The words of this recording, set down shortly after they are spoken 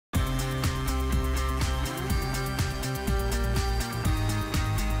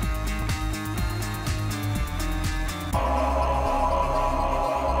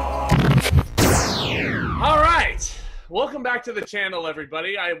Welcome back to the channel,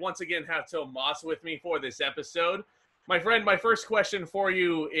 everybody. I once again have Tomas with me for this episode. My friend, my first question for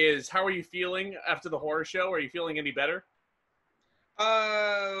you is, how are you feeling after the horror show? Are you feeling any better?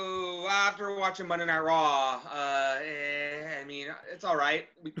 After watching Monday Night Raw, I mean, it's all right.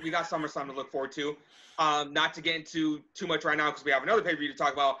 We got SummerSlam to look forward to. Not to get into too much right now because we have another pay-per-view to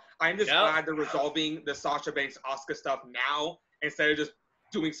talk about. I'm just glad they're resolving the Sasha Banks Asuka stuff now instead of just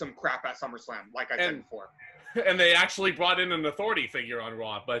doing some crap at SummerSlam, like I said before. And they actually brought in an authority figure on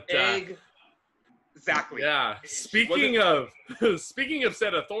Raw, but exactly. Yeah. Speaking of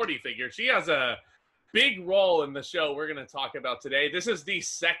said authority figure, she has a big role in the show we're going to talk about today. This is the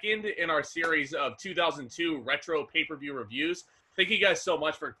second in our series of 2002 retro pay-per-view reviews. Thank you guys so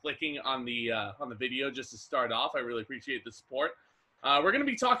much for clicking on the video just to start off. I really appreciate the support. We're going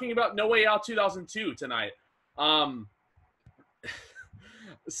to be talking about No Way Out 2002 tonight.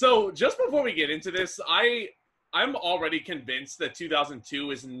 So just before we get into this, I'm already convinced that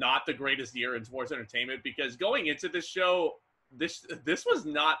 2002 is not the greatest year in sports entertainment because going into this show, this was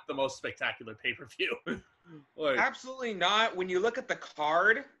not the most spectacular pay-per-view. Absolutely not. When you look at the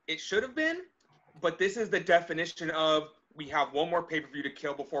card, it should have been, but this is the definition of we have one more pay-per-view to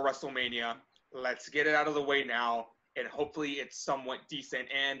kill before WrestleMania. Let's get it out of the way now, and hopefully it's somewhat decent.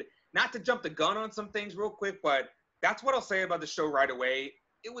 And not to jump the gun on some things real quick, but that's what I'll say about the show right away.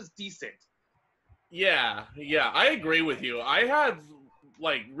 It was decent. Yeah, I agree with you. I have,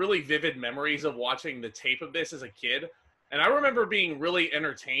 like, really vivid memories of watching the tape of this as a kid, and I remember being really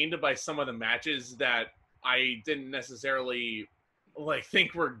entertained by some of the matches that I didn't necessarily, like,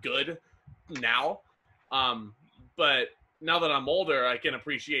 think were good now. But now that I'm older, I can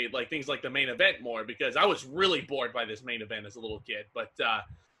appreciate, like, things like the main event more, because I was really bored by this main event as a little kid, but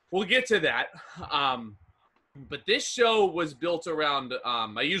we'll get to that. But this show was built around,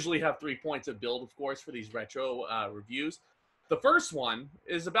 I usually have 3 points of build, of course, for these retro reviews. The first one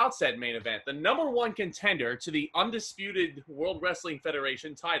is about said main event, the #1 contender to the undisputed World Wrestling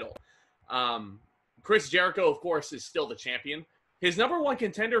Federation title. Chris Jericho, of course, is still the champion. His #1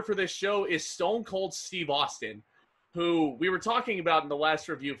 contender for this show is Stone Cold Steve Austin, who we were talking about in the last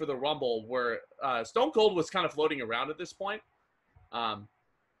review for the Rumble, where Stone Cold was kind of floating around at this point.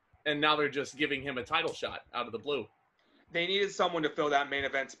 And now they're just giving him a title shot out of the blue. They needed someone to fill that main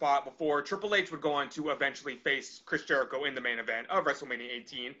event spot before Triple H would go on to eventually face Chris Jericho in the main event of WrestleMania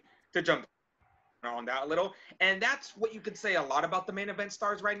 18, to jump on that a little. And that's what you could say a lot about the main event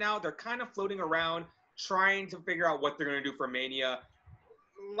stars right now. They're kind of floating around, trying to figure out what they're going to do for Mania.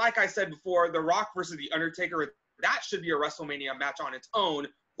 Like I said before, The Rock versus The Undertaker, that should be a WrestleMania match on its own.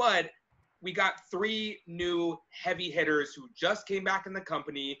 But we got 3 new heavy hitters who just came back in the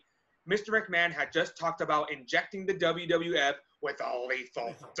company. Mr. McMahon had just talked about injecting the WWF with a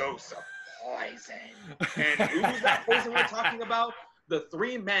lethal dose of poison. And who's that poison we're talking about? The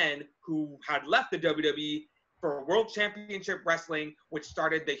 3 men who had left the WWE for World Championship Wrestling, which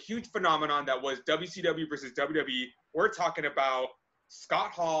started the huge phenomenon that was WCW versus WWE. We're talking about Scott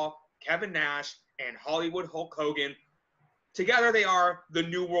Hall, Kevin Nash, and Hollywood Hulk Hogan. Together they are the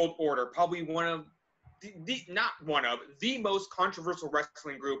New World Order, probably one of the most controversial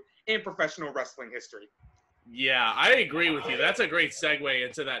wrestling group in professional wrestling history. Yeah, I agree with you. That's a great segue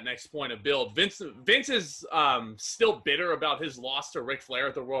into that next point of build. Vince is still bitter about his loss to Ric Flair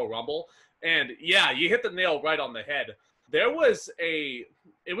at the Royal Rumble. And yeah, you hit the nail right on the head. It was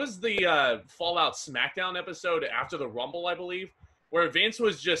the Fallout SmackDown episode after the Rumble, I believe, where Vince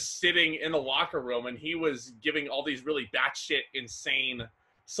was just sitting in the locker room and he was giving all these really batshit insane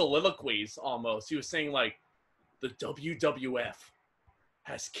soliloquies almost. He was saying, like, the WWF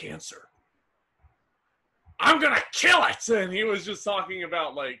has cancer. I'm gonna kill it! And he was just talking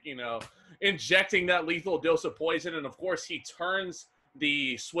about, like, you know, injecting that lethal dose of poison. And of course he turns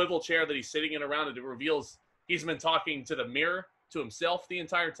the swivel chair that he's sitting in around and it reveals he's been talking to the mirror, to himself the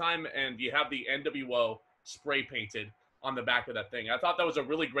entire time. And you have the NWO spray painted on the back of that thing. I thought that was a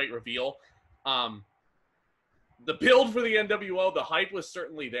really great reveal. The build for the NWO, the hype was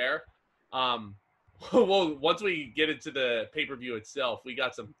certainly there. Well, once we get into the pay-per-view itself, we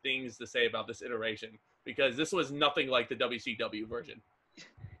got some things to say about this iteration, because this was nothing like the WCW version.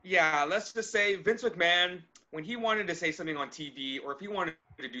 Yeah, let's just say Vince McMahon, when he wanted to say something on TV, or if he wanted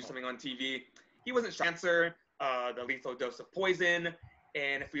to do something on TV, he wasn't sure to answer the lethal dose of poison.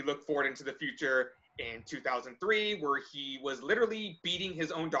 And if we look forward into the future, in 2003, where he was literally beating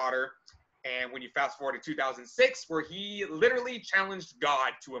his own daughter. And when you fast forward to 2006, where he literally challenged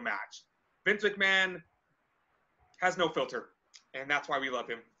God to a match. Vince McMahon has no filter, and that's why we love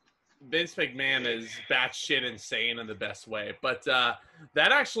him. Vince McMahon is batshit insane in the best way. But that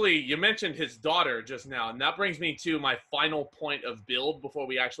actually, you mentioned his daughter just now, and that brings me to my final point of build before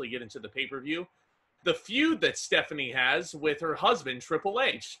we actually get into the pay-per-view. The feud that Stephanie has with her husband, Triple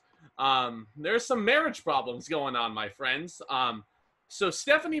H. There's some marriage problems going on, my friends. So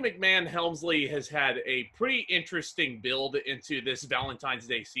Stephanie McMahon Helmsley has had a pretty interesting build into this Valentine's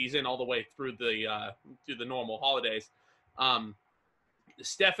Day season, all the way through the normal holidays.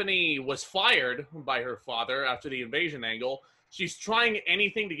 Stephanie was fired by her father after the invasion angle. She's trying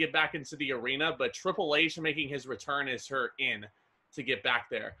anything to get back into the arena, but Triple H making his return is her in to get back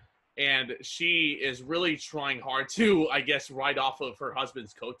there. And she is really trying hard to, I guess, ride off of her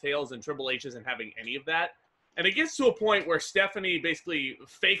husband's coattails, and Triple H isn't having any of that. And it gets to a point where Stephanie basically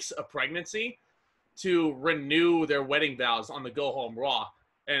fakes a pregnancy to renew their wedding vows on the Go Home Raw.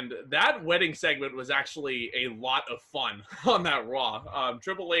 And that wedding segment was actually a lot of fun on that Raw.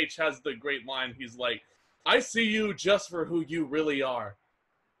 Triple H has the great line. He's like, "I see you just for who you really are.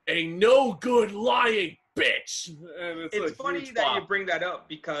 A no good lying bitch." And it's funny that you bring that up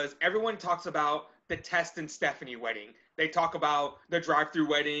because everyone talks about the Test and Stephanie wedding. They talk about the drive-through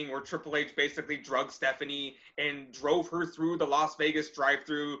wedding where Triple H basically drugged Stephanie and drove her through the Las Vegas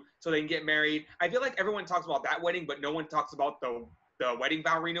drive-through so they can get married. I feel like everyone talks about that wedding, but no one talks about the wedding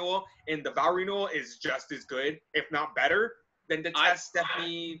vow renewal, and the vow renewal is just as good, if not better, than the Test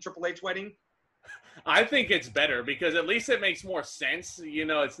Stephanie Triple H wedding. I think it's better because at least it makes more sense. You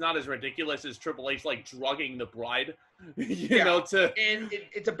know, it's not as ridiculous as Triple H like drugging the bride. And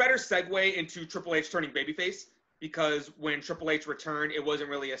it's a better segue into Triple H turning babyface because when Triple H returned, it wasn't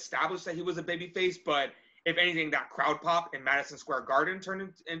really established that he was a babyface, but if anything, that crowd pop in Madison Square Garden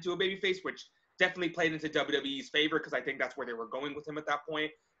turned into a babyface, which definitely played into WWE's favor because I think that's where they were going with him at that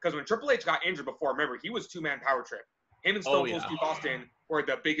point. Because when Triple H got injured before, remember, he was two-man power trip. Him and Stone Cold Steve Austin were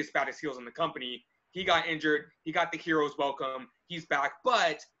the biggest, baddest heels in the company. He got injured. He got the hero's welcome. He's back,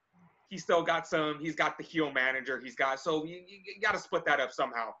 but he's still got he's got the heel manager. So you got to split that up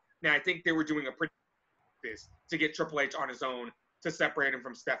somehow. Now, I think they were doing a pretty this to get Triple H on his own to separate him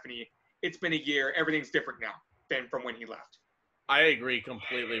from Stephanie. It's been a year. Everything's different now than from when he left. I agree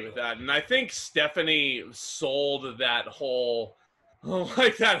completely with that. And I think Stephanie sold that whole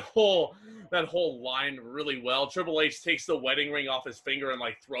line really well. Triple H takes the wedding ring off his finger and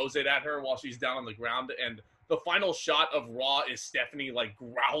like throws it at her while she's down on the ground. And the final shot of Raw is Stephanie like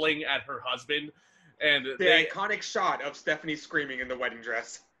growling at her husband. And the iconic shot of Stephanie screaming in the wedding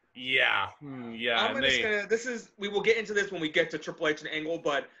dress. Yeah. We will get into this when we get to Triple H and Angle,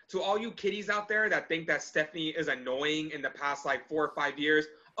 but to all you kiddies out there that think that Stephanie is annoying in the past like 4 or 5 years,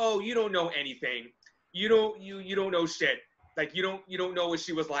 oh, you don't know anything. You don't know shit. Like you don't know what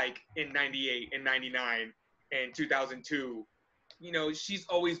she was like in 98 and 99 and 2002. You know, she's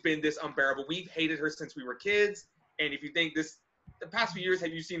always been this unbearable. We've hated her since we were kids, and if you think the past few years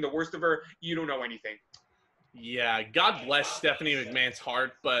have you seen the worst of her, you don't know anything. Yeah, God bless Stephanie McMahon's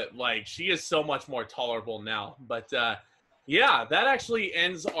heart, but like she is so much more tolerable now. But yeah, that actually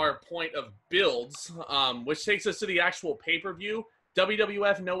ends our point of builds, which takes us to the actual pay-per-view,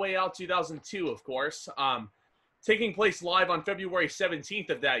 WWF No Way Out 2002, of course, taking place live on February 17th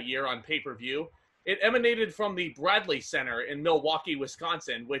of that year on pay-per-view. It emanated from the Bradley Center in Milwaukee,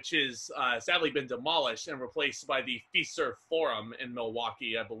 Wisconsin, which is sadly been demolished and replaced by the Feaster Forum in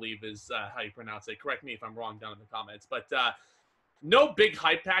Milwaukee, I believe is how you pronounce it. Correct me if I'm wrong down in the comments. But no big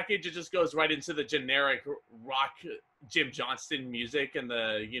hype package. It just goes right into the generic rock Jim Johnston music and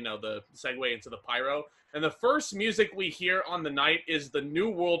the segue into the pyro. And the first music we hear on the night is the New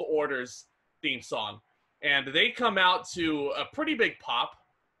World Order's theme song. And they come out to a pretty big pop.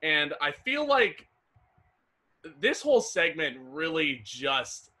 And I feel like this whole segment really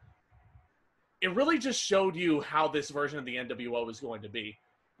just showed you how this version of the NWO was going to be.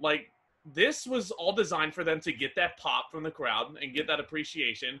 Like, this was all designed for them to get that pop from the crowd and get that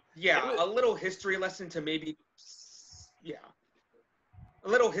appreciation. Yeah, a little history lesson for maybe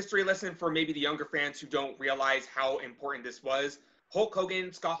the younger fans who don't realize how important this was. Hulk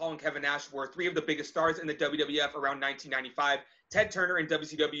Hogan, Scott Hall, and Kevin Nash were three of the biggest stars in the WWF around 1995. Ted Turner and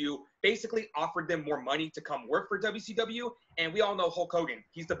WCW basically offered them more money to come work for WCW, and we all know Hulk Hogan.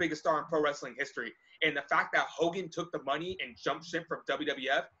 He's the biggest star in pro wrestling history. And the fact that Hogan took the money and jumped ship from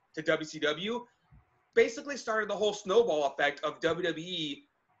WWF to WCW basically started the whole snowball effect of WWE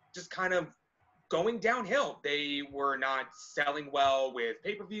just kind of going downhill. They were not selling well with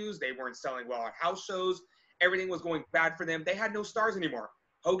pay-per-views. They weren't selling well at house shows. Everything was going bad for them. They had no stars anymore.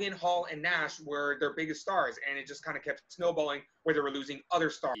 Hogan, Hall, and Nash were their biggest stars, and it just kind of kept snowballing where they were losing other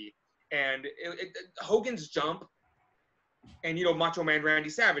stars. And Hogan's jump and Macho Man Randy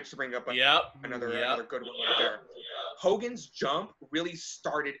Savage, to bring up another good one right there. Hogan's jump really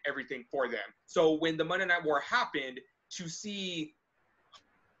started everything for them. So when the Monday Night War happened, to see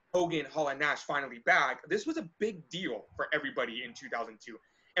Hogan, Hall, and Nash finally back, this was a big deal for everybody in 2002.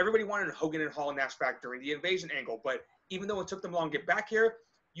 Everybody wanted Hogan and Hall and Nash back during the Invasion angle, but even though it took them long to get back here,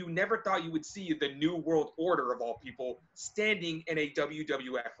 you never thought you would see the New World Order, of all people, standing in a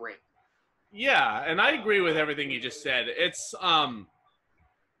WWF ring. Yeah, and I agree with everything you just said. It's,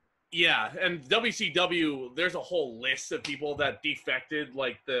 yeah, and WCW, there's a whole list of people that defected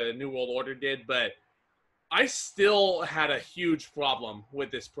like the New World Order did, but I still had a huge problem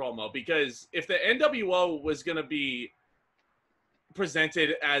with this promo, because if the NWO was going to be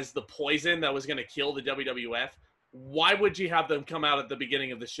presented as the poison that was going to kill the WWF, why would you have them come out at the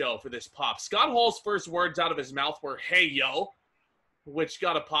beginning of the show for this pop? Scott Hall's first words out of his mouth were, "Hey, yo," which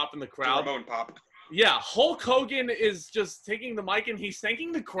got a pop in the crowd. Ramon pop. Yeah, Hulk Hogan is just taking the mic and he's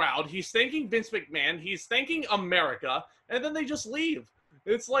thanking the crowd. He's thanking Vince McMahon. He's thanking America. And then they just leave.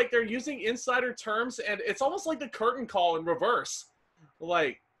 It's like they're using insider terms, and it's almost like the curtain call in reverse.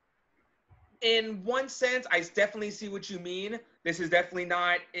 Like, in one sense, I definitely see what you mean. This is definitely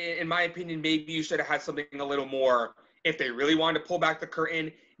not, in my opinion, maybe you should have had something a little more. If they really wanted to pull back the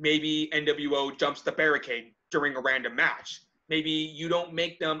curtain, maybe NWO jumps the barricade during a random match. Maybe you don't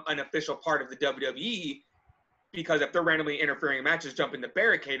make them an official part of the WWE, because if they're randomly interfering in matches, jumping the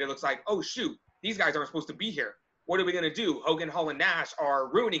barricade, it looks like, oh, shoot, these guys aren't supposed to be here. What are we going to do? Hogan, Hall, and Nash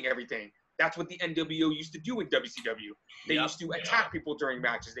are ruining everything. That's what the NWO used to do in WCW. They used to attack people during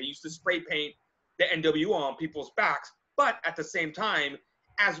matches. They used to spray paint the NWO on people's backs. But at the same time,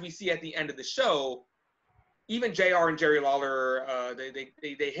 as we see at the end of the show, even JR and Jerry Lawler,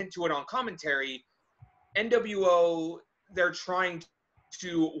 they hint to it on commentary. NWO, they're trying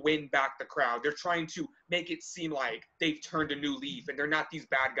to win back the crowd. They're trying to make it seem like they've turned a new leaf and they're not these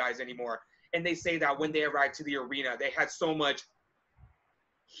bad guys anymore. And they say that when they arrived to the arena, they had so much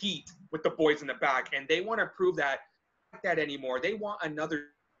heat with the boys in the back, and they want to prove that anymore. They want another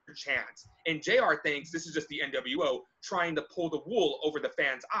chance. And JR thinks this is just the NWO trying to pull the wool over the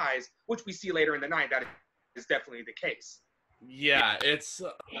fans' eyes, which we see later in the night that is definitely the case. Yeah, this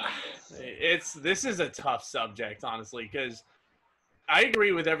is a tough subject, honestly, because I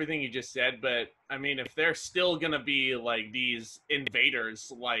agree with everything you just said, but I mean, if they're still gonna be like these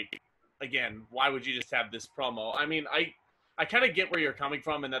invaders, like, again, why would you just have this promo? I mean, I kind of get where you're coming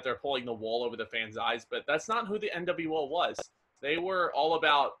from and that they're pulling the wool over the fans' eyes, but that's not who the NWO was. They were all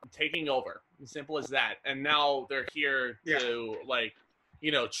about taking over, as simple as that. And now they're here to, like,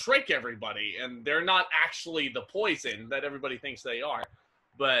 you know, trick everybody, and they're not actually the poison that everybody thinks they are.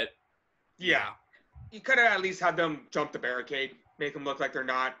 But yeah, you could have at least had them jump the barricade, make them look like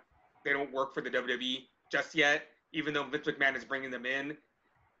they don't work for the WWE just yet, even though Vince McMahon is bringing them in.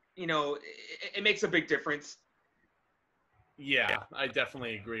 You know, it makes a big difference. Yeah, I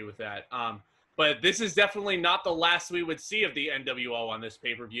definitely agree with that. But this is definitely not the last we would see of the NWO on this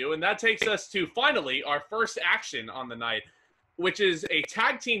pay-per-view, and that takes us to, finally, our first action on the night, which is a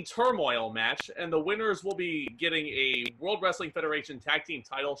tag team turmoil match, and the winners will be getting a World Wrestling Federation tag team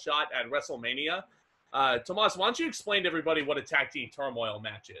title shot at WrestleMania. Tomas, why don't you explain to everybody what a tag team turmoil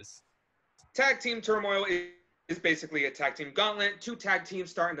match is? Tag team turmoil is basically a tag team gauntlet. Two tag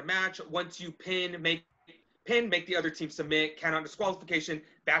teams start in the match. Once you make the other team submit, count out disqualification,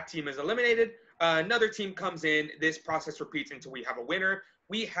 that team is eliminated. Another team comes in. This process repeats until we have a winner.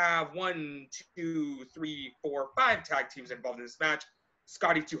 We have 1, 2, 3, 4, 5 tag teams involved in this match.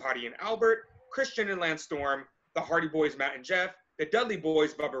 Scotty, Hotty, and Albert, Christian and Lance Storm, the Hardy Boys, Matt and Jeff, the Dudley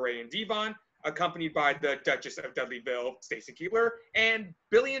Boys, Bubba Ray and Devon, accompanied by the Duchess of Dudleyville, Stacy Keibler, and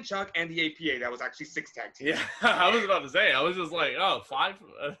Billy and Chuck and the APA. That was actually 6 tag teams. Yeah, I was about to say. I was just like, oh, 5?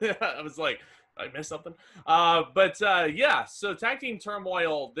 I was like, I missed something. Yeah, so Tag Team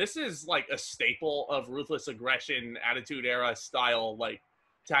Turmoil, this is like a staple of Ruthless Aggression, Attitude Era style, like,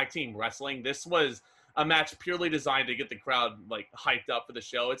 tag team wrestling. This was a match purely designed to get the crowd, like, hyped up for the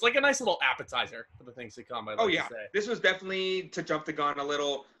show. It's like a nice little appetizer for the things to come, I'd like to say. This was definitely, to jump the gun a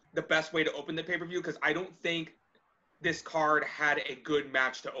little, the best way to open the pay-per-view, because I don't think this card had a good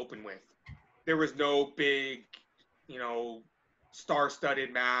match to open with. There was no big, you know,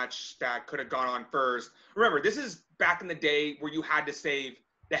 star-studded match that could have gone on first. Remember, this is back in the day where you had to save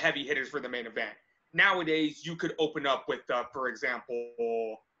the heavy hitters for the main event. Nowadays, you could open up with, for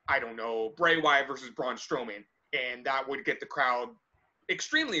example, I don't know, Bray Wyatt versus Braun Strowman, and that would get the crowd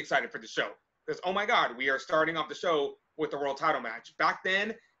extremely excited for the show. Because, oh my God, we are starting off the show with the world title match. Back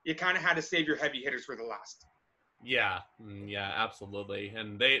then, you kind of had to save your heavy hitters for the last. Yeah, absolutely.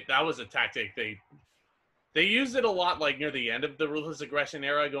 And that was a tactic they They used it a lot, like, near the end of the Ruthless Aggression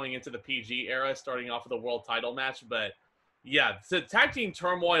era, going into the PG era, starting off with a world title match. But, yeah, the Tag Team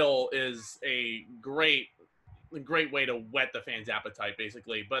Turmoil is a great way to whet the fans' appetite,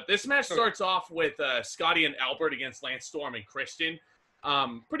 basically. But this match starts off with Scotty and Albert against Lance Storm and Christian.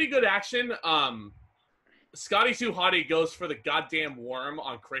 Pretty good action. Scotty Too Hotty goes for the goddamn worm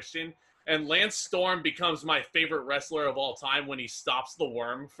on Christian, and Lance Storm becomes my favorite wrestler of all time when he stops the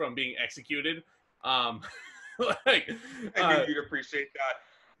worm from being executed. I knew you'd appreciate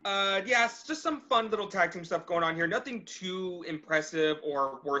that. Yeah, it's just some fun little tag team stuff going on here. Nothing too impressive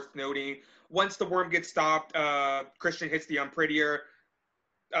or worth noting. Once the worm gets stopped, Christian hits the unprettier.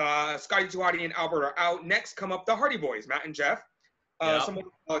 Scotty Too Hotty and Albert are out. Next come up the Hardy Boys, Matt and Jeff. Some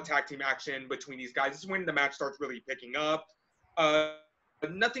more tag team action between these guys. This is when the match starts really picking up.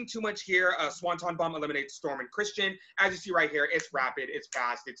 Nothing too much here. Swanton Bomb eliminates Storm and Christian. As you see right here, it's rapid, it's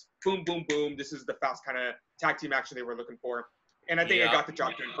fast, it's boom, boom, boom. This is the fast kind of tag team action they were looking for. And I think they got the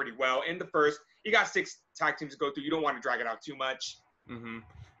job done pretty well. In the first, you got 6 tag teams to go through. You don't want to drag it out too much. Mm-hmm.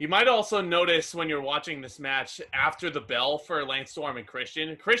 You might also notice when you're watching this match, after the bell for Lance Storm and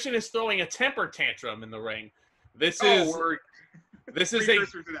Christian is throwing a temper tantrum in the ring. This is a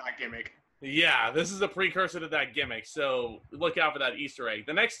precursor to that gimmick. Yeah, this is a precursor to that gimmick, so look out for that Easter egg.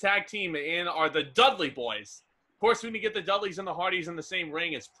 The next tag team in are the Dudley Boys. Of course, when you get the Dudleys and the Hardys in the same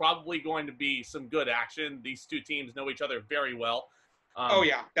ring, it's probably going to be some good action. These two teams know each other very well.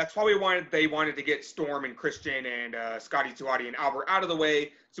 That's why they wanted to get Storm and Christian and Scotty Too Hotty and Albert out of the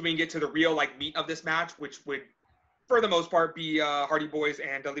way so we can get to the real meat of this match, which would, for the most part, be Hardy Boys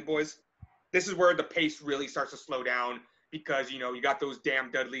and Dudley Boys. This is where the pace really starts to slow down. Because, you got those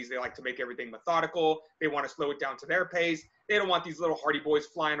damn Dudleys. They like to make everything methodical. They want to slow it down to their pace. They don't want these little Hardy Boys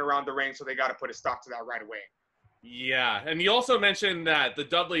flying around the ring, so they got to put a stop to that right away. Yeah, and you also mentioned that the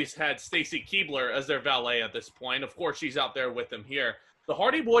Dudleys had Stacy Keibler as their valet at this point. Of course, she's out there with them here. The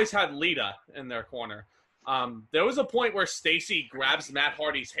Hardy Boys had Lita in their corner. There was a point where Stacy grabs Matt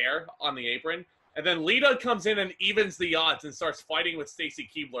Hardy's hair on the apron, and then Lita comes in and evens the odds and starts fighting with Stacy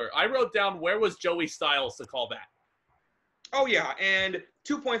Keibler. I wrote down, where was Joey Styles to call that? Oh, yeah, and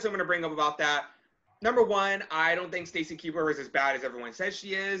 2 points I'm going to bring up about that. Number one, I don't think Stacy Keibler is as bad as everyone says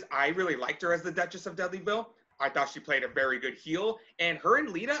she is. I really liked her as the Duchess of Dudleyville. I thought she played a very good heel, and her and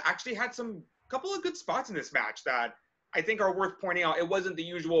Lita actually had couple of good spots in this match that I think are worth pointing out. It wasn't the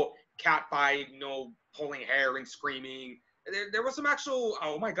usual cat fight, pulling hair and screaming. There was some actual,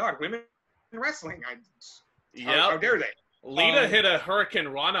 oh my God, women wrestling. How dare they? Lita hit a Hurricane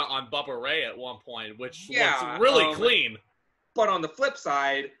Rana on Bubba Ray at one point, which looks really clean. But on the flip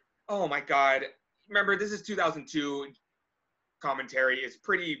side, oh my God, remember, this is 2002. Commentary is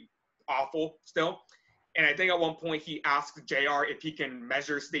pretty awful still. And I think at one point he asked JR if he can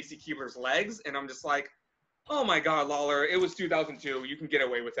measure Stacy Keibler's legs. And I'm just like, oh my God, Lawler, it was 2002. You can get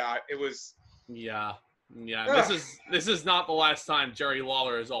away with that. It was. Yeah. This is not the last time Jerry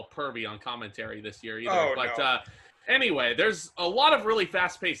Lawler is all pervy on commentary this year either. Anyway, there's a lot of really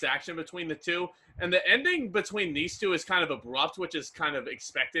fast-paced action between the two, and the ending between these two is kind of abrupt, which is kind of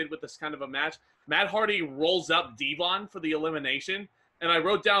expected with this kind of a match. Matt Hardy rolls up Devon for the elimination, and I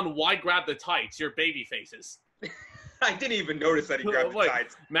wrote down, why grab the tights? You're baby faces. I didn't even notice that he grabbed the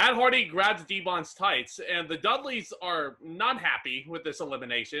tights. Matt Hardy grabs Devon's tights, and the Dudleys are not happy with this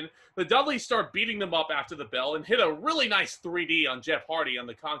elimination. The Dudleys start beating them up after the bell and hit a really nice 3D on Jeff Hardy on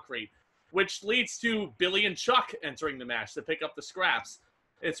the concrete, which leads to Billy and Chuck entering the match to pick up the scraps.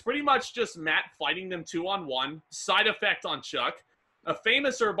 It's pretty much just Matt fighting them 2-on-1, side effect on Chuck. A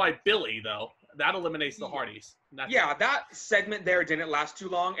famouser by Billy, though. That eliminates the Hardys. That segment there didn't last too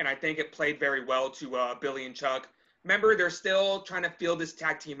long, and I think it played very well to Billy and Chuck. Remember, they're still trying to feel this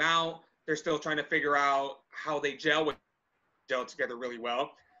tag team out. They're still trying to figure out how they gel together really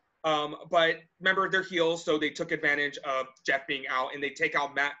well. But remember, they're heels, so they took advantage of Jeff being out, and they take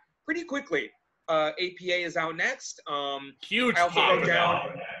out Matt pretty quickly. APA is out next. Huge. I also wrote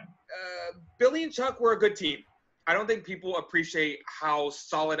down Billy and Chuck were a good team. I don't think people appreciate how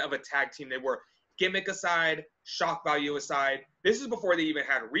solid of a tag team they were. Gimmick aside, shock value aside, this is before they even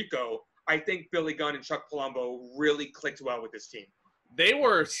had Rico. I think Billy Gunn and Chuck Palumbo really clicked well with this team. They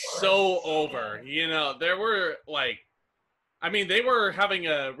were so over. There were they were having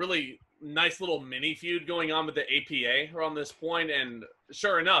a really nice little mini feud going on with the APA around this point, and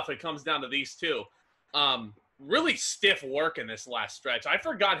sure enough, it comes down to these two. Really stiff work in this last stretch. I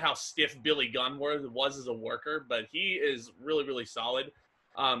forgot how stiff Billy Gunn was as a worker, but he is really, really solid.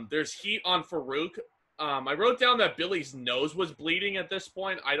 There's heat on Farouk. I wrote down that Billy's nose was bleeding at this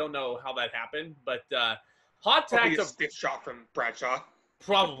point. I don't know how that happened, but hot tag to stiff shot from Bradshaw.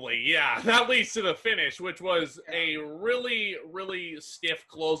 Probably, yeah. That leads to the finish, which was a really, really stiff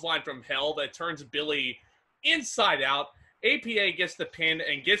clothesline from hell that turns Billy inside out. APA gets the pin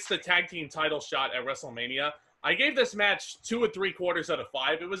and gets the tag team title shot at WrestleMania. I gave this match 2 3/4 out of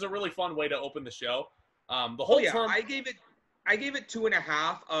 5. It was a really fun way to open the show. The whole I gave it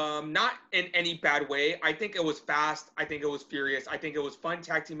 2.5. Not in any bad way. I think it was fast. I think it was furious. I think it was fun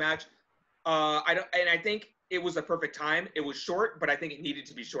tag team match. I think it was a perfect time. It was short, but I think it needed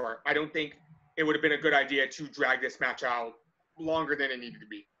to be short. I don't think it would have been a good idea to drag this match out longer than it needed to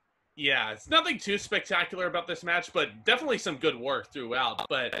be. Yeah, it's nothing too spectacular about this match, but definitely some good work throughout.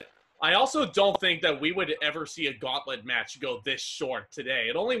 But I also don't think that we would ever see a gauntlet match go this short today.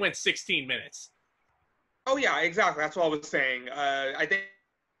 It only went 16 minutes. Oh, yeah, exactly. That's what I was saying. I think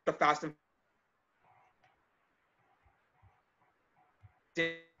the Fast and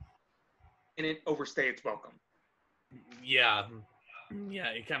didn't overstay its welcome. Yeah,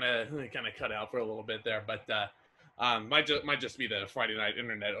 it kind of cut out for a little bit there, but might just be the Friday night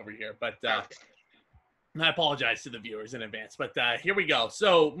internet over here. But I apologize to the viewers in advance. But here we go.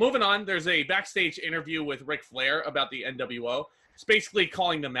 So moving on, there's a backstage interview with Ric Flair about the NWO. It's basically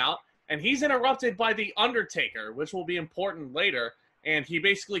calling them out, and he's interrupted by the Undertaker, which will be important later. And he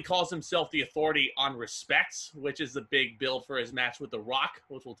basically calls himself the authority on respect, which is the big build for his match with The Rock,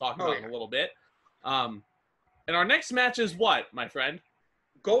 which we'll talk about in a little bit. And our next match is what, my friend?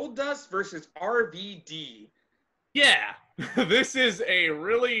 Goldust versus RVD. Yeah, this is a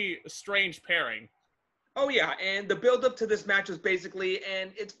really strange pairing. Oh, yeah, and the build-up to this match was basically,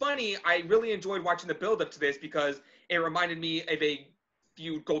 and it's funny, I really enjoyed watching the build-up to this because it reminded me of a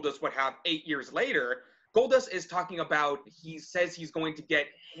feud Goldust would have 8 years later. Goldust is talking about, he says he's going to get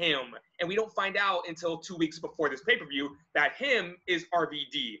him, and we don't find out until 2 weeks before this pay-per-view that him is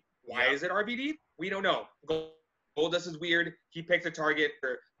RVD. Why is it RVD? We don't know. Goldust is weird. He picks a target.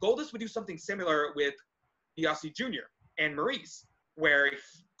 Goldust would do something similar with DiBiase Jr. and Maurice, where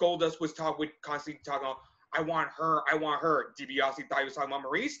Goldust would constantly talk about, I want her. DiBiase thought he was talking about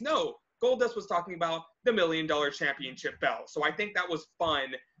Maurice. No, Goldust was talking about the $1 Million Championship belt. So I think that was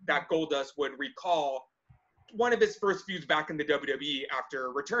fun that Goldust would recall one of his first feuds back in the WWE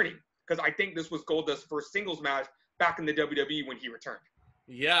after returning, because I think this was Goldust's first singles match back in the WWE when he returned.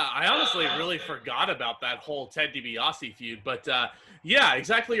 Yeah, I honestly really forgot about that whole Ted DiBiase feud, but yeah,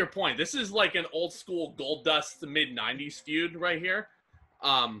 exactly your point. This is like an old school Goldust mid-90s feud right here.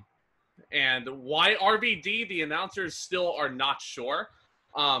 And why RVD, the announcers still are not sure.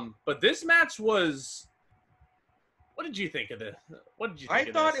 But this match was... What did you think of this? I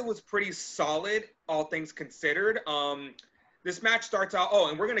thought it was pretty solid, all things considered. This match starts out... Oh,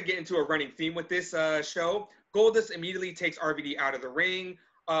 and we're going to get into a running theme with this show. Goldust immediately takes RVD out of the ring.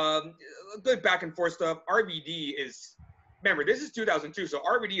 Good back and forth stuff. RVD is... Remember, this is 2002, so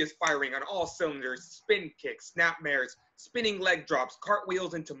RVD is firing on all cylinders. Spin kicks, snapmares, spinning leg drops,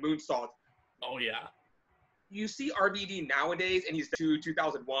 cartwheels into moonsaults. Oh, yeah. You see RVD nowadays, and he's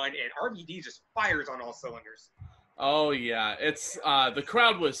 2001, and RVD just fires on all cylinders. Oh, yeah. It's the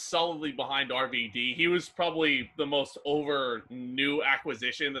crowd was solidly behind RVD. He was probably the most over new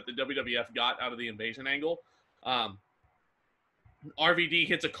acquisition that the WWF got out of the invasion angle. RVD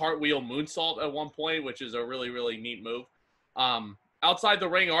hits a cartwheel moonsault at one point, which is a really, really neat move. Outside the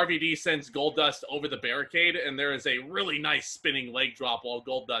ring, RVD sends Goldust over the barricade, and there is a really nice spinning leg drop while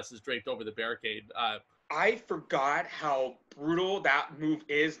Goldust is draped over the barricade. I forgot how brutal that move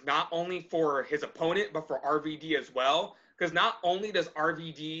is, not only for his opponent, but for RVD as well. Because not only does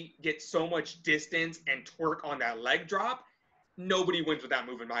RVD get so much distance and twerk on that leg drop, nobody wins with that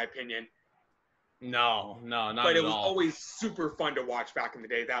move, in my opinion. No, not at all. But it was always super fun to watch back in the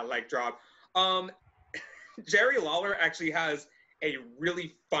day, that leg drop. Jerry Lawler actually has a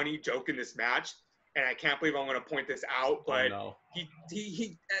really funny joke in this match, and I can't believe I'm going to point this out, but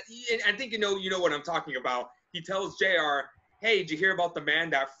he I think you know what I'm talking about. He tells JR, hey, did you hear about the man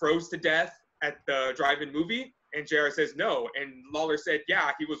that froze to death at the drive-in movie? And JR says no, and Lawler said,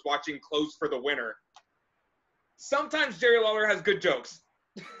 yeah, he was watching Close for the Winner. Sometimes Jerry Lawler has good jokes.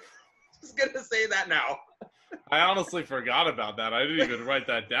 Just going to say that now. I honestly forgot about that. I didn't even write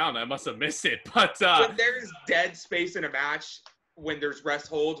that down. I must have missed it. But when there's dead space in a match, when there's rest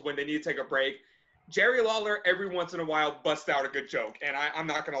holds, when they need to take a break, Jerry Lawler every once in a while busts out a good joke. And I'm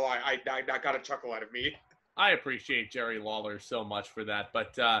not going to lie, I got a chuckle out of me. I appreciate Jerry Lawler so much for that.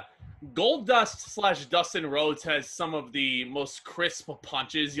 But Goldust / Dustin Rhodes has some of the most crisp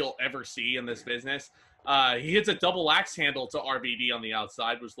punches you'll ever see in this business. He hits a double axe handle to RVD on the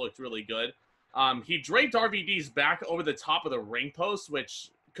outside, which looked really good. He draped RVD's back over the top of the ring post, which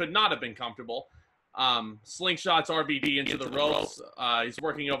could not have been comfortable. Slingshots RVD into the ropes. He's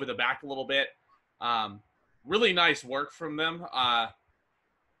working over the back a little bit. Really nice work from them.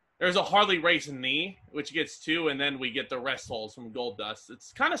 There's a Harley Race knee, which gets 2, and then we get the rest holds from Goldust.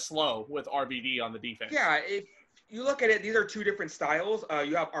 It's kind of slow with RVD on the defense. Yeah, if you look at it, these are 2 different styles.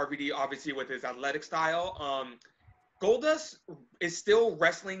 You have RVD, obviously, with his athletic style. Goldust is still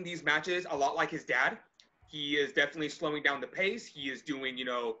wrestling these matches a lot like his dad. He is definitely slowing down the pace. He is doing,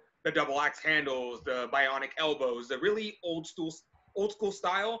 the double axe handles, the bionic elbows, the really old school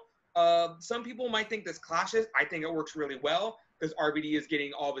style. Some people might think this clashes. I think it works really well because RVD is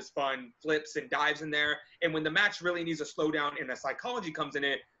getting all of his fun flips and dives in there. And when the match really needs a slowdown and the psychology comes in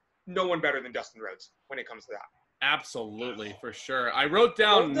it, no one better than Dustin Rhodes when it comes to that. Absolutely, for sure. I wrote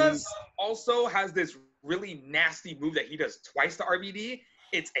down... Goldust also has this really nasty move that he does twice to RVD.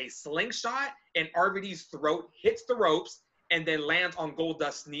 It's a slingshot, and RVD's throat hits the ropes and then lands on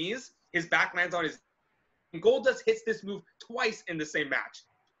Goldust's knees. His back lands on his... And Goldust hits this move twice in the same match.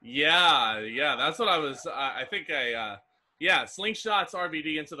 Yeah, that's what I was... slingshots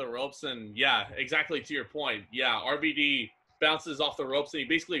RVD into the ropes, and yeah, exactly to your point. Yeah, RVD bounces off the ropes, and he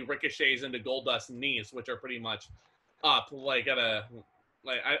basically ricochets into Goldust's knees, which are pretty much up, like at a...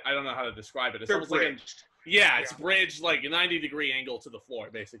 I don't know how to describe it. It's almost bridged. It's bridged, like a 90-degree angle to the floor,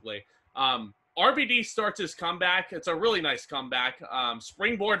 basically. RVD starts his comeback. It's a really nice comeback.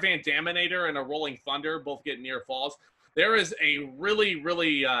 Springboard Van Daminator and a Rolling Thunder both get near falls. There is a really,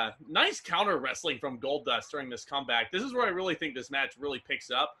 really nice counter wrestling from Goldust during this comeback. This is where I really think this match really picks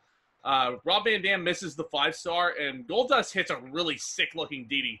up. Rob Van Dam misses the 5-star, and Goldust hits a really sick-looking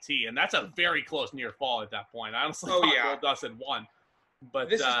DDT, and that's a very close near fall at that point. I honestly thought Goldust had won.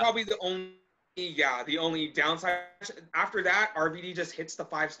 But this is probably the only downside. After that, RVD just hits the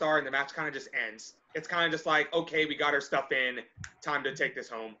 5-star, and the match kind of just ends. It's kind of just like, okay, we got our stuff in. Time to take this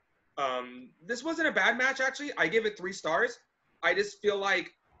home. This wasn't a bad match, actually. I give it 3 stars. I just feel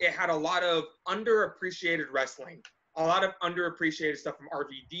like it had a lot of underappreciated wrestling, a lot of underappreciated stuff from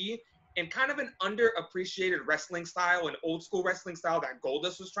RVD, and kind of an underappreciated wrestling style, an old school wrestling style that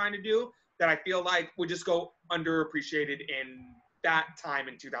Goldust was trying to do that I feel like would just go underappreciated in that time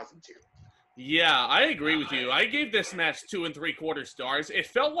in 2002. Yeah, I agree with you. I gave this match 2 3/4 stars. It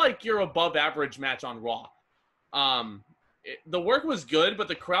felt like your above average match on Raw. The work was good, but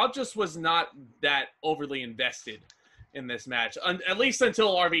the crowd just was not that overly invested in this match, at least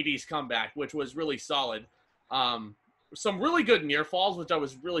until RVD's comeback, which was really solid. Some really good near falls, which I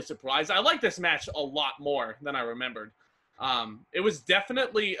was really surprised. I like this match a lot more than I remembered. It was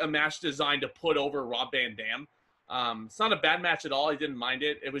definitely a match designed to put over Rob Van Dam. It's not a bad match at all. I didn't mind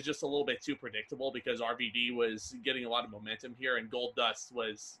it. It was just a little bit too predictable because RVD was getting a lot of momentum here, and Goldust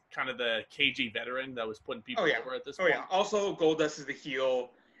was kind of the KG veteran that was putting people over at this point. Also, Goldust is the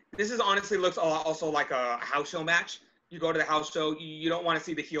heel. This is honestly looks a lot also like a house show match. You go to the house show, you don't want to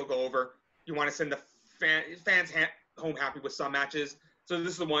see the heel go over. You want to send the fans home happy with some matches. So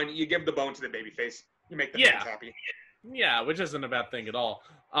this is the one you give the bone to the babyface. You make the fans happy. Yeah, which isn't a bad thing at all.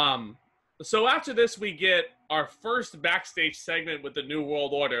 So after this, we get our first backstage segment with the New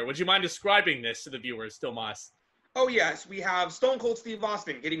World Order. Would you mind describing this to the viewers, Tomas? Oh, yes. We have Stone Cold Steve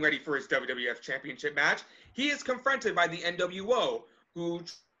Austin getting ready for his WWF Championship match. He is confronted by the NWO, who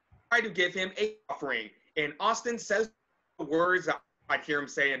try to give him a offering. And Austin says the words that I'd hear him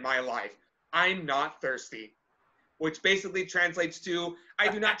say in my life. I'm not thirsty. Which basically translates to, I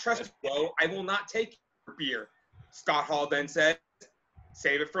do not trust you, bro. I will not take your beer. Scott Hall then says,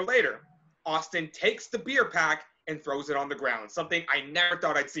 save it for later. Austin takes the beer pack and throws it on the ground. Something I never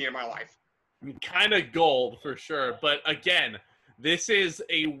thought I'd see in my life. Kind of gold, for sure. But again, this is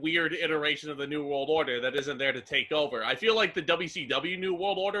a weird iteration of the New World Order that isn't there to take over. I feel like the WCW New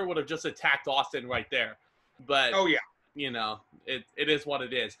World Order would have just attacked Austin right there. But, it is what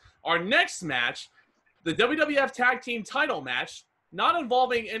it is. Our next match, the WWF Tag Team title match, not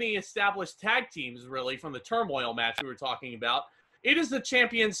involving any established tag teams, really, from the Turmoil match we were talking about. It is the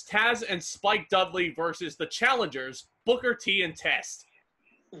champions Tazz and Spike Dudley versus the challengers Booker T and Test.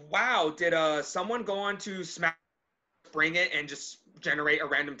 Wow, did someone go on to Smack, bring it, and just generate a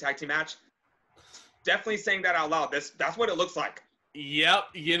random tag team match? Definitely saying that out loud. That's what it looks like. Yep,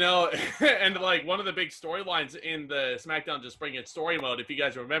 and like one of the big storylines in the SmackDown Just Bring It story mode, if you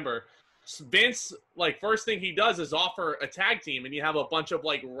guys remember, Vince, like, first thing he does is offer a tag team, and you have a bunch of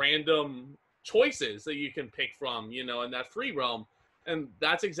like random choices that you can pick from, in that free roam. And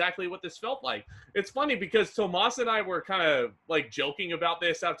that's exactly what this felt like. It's funny because Tomas and I were kind of like joking about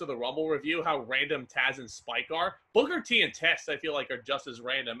this after the Rumble review, how random Tazz and Spike are. Booker T and Test, I feel like, are just as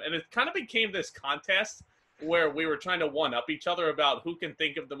random. And it kind of became this contest where we were trying to one-up each other about who can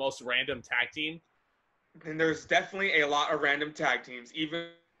think of the most random tag team And there's definitely a lot of random tag teams, even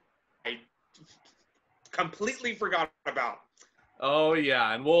I completely forgot about. Oh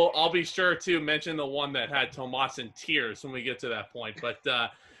yeah, and I'll be sure to mention the one that had Tomas in tears when we get to that point. But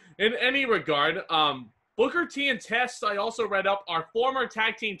in any regard, Booker T and Test, I also read up, are former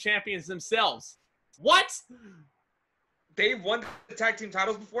tag team champions themselves. What? They've won the tag team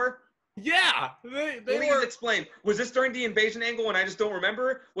titles before? Yeah, they Please were. explain. Was this during the Invasion angle and I just don't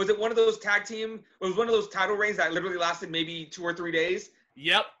remember? Was it one of those was one of those title reigns that literally lasted maybe 2 or 3 days?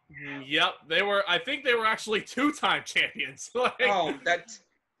 Yep. They were. I think they were actually 2-time champions.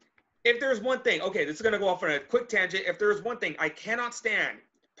 If there's one thing, okay, this is gonna go off on a quick tangent. If there's one thing I cannot stand,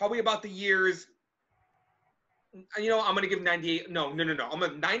 probably about the years. I'm gonna give 98. No. I'm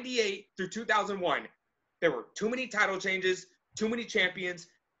gonna 98 through 2001. There were too many title changes, too many champions.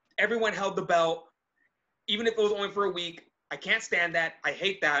 Everyone held the belt, even if it was only for a week. I can't stand that. I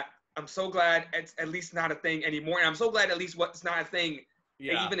hate that. I'm so glad it's at least not a thing anymore. And I'm so glad at least what's not a thing,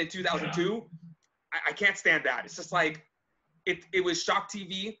 even in 2002. I can't stand that. It's just like, it was shock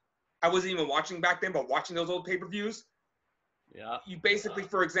TV. I wasn't even watching back then, but watching those old pay-per-views. Yeah. You basically,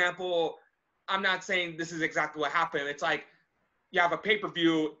 for example, I'm not saying this is exactly what happened. It's like, you have a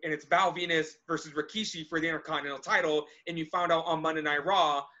pay-per-view, and it's Val Venus versus Rikishi for the Intercontinental title, and you found out on Monday Night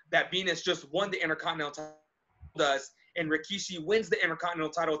Raw that Venus just won the Intercontinental title, and Rikishi wins the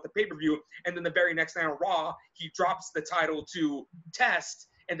Intercontinental title at the pay-per-view, and then the very next night on Raw, he drops the title to Test,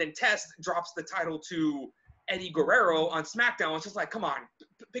 and then Test drops the title to Eddie Guerrero on SmackDown. It's just like, come on,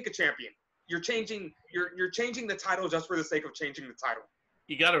 pick a champion. You're changing the title just for the sake of changing the title.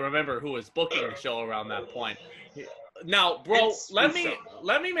 You got to remember who was booking the show around that point. Now, bro, let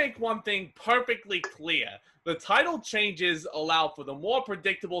me make one thing perfectly clear. The title changes allow for the more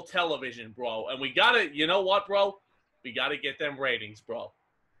predictable television, bro. And we got to, you know what, bro? We got to get them ratings, bro.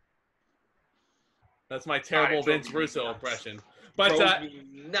 That's my terrible Vince Russo impression. But drove me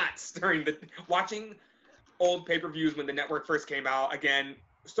nuts during watching old pay-per-views when the network first came out. Again,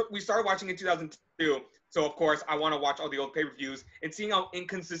 we started watching in 2002. So, of course, I want to watch all the old pay-per-views and seeing how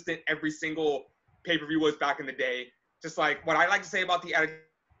inconsistent every single pay-per-view was back in the day. Just like what I like to say about the Attitude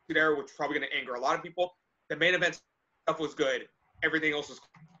Era, which is probably going to anger a lot of people, the main event stuff was good. Everything else was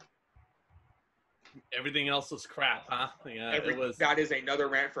crap, huh? Yeah, it was. That is another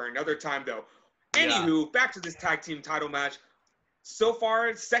rant for another time, though. Anywho, back to this tag team title match. So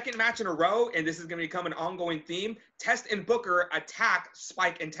far, second match in a row, and this is going to become an ongoing theme. Test and Booker attack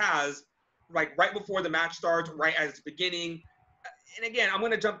Spike and Tazz like right before the match starts, right as it's beginning. And again, I'm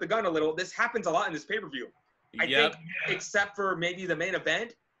going to jump the gun a little. This happens a lot in this pay-per-view. I think, except for maybe the main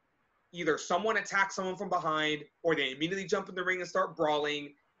event, either someone attacks someone from behind or they immediately jump in the ring and start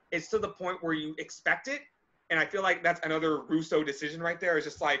brawling. It's to the point where you expect it. And I feel like that's another Russo decision right there. It's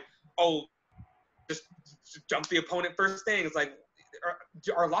just like, oh, just jump the opponent first thing. It's like,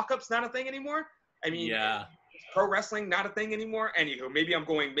 are lockups not a thing anymore? I mean, pro wrestling not a thing anymore? Anywho, maybe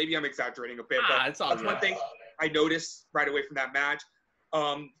I'm exaggerating a bit, but that's one thing I noticed right away from that match.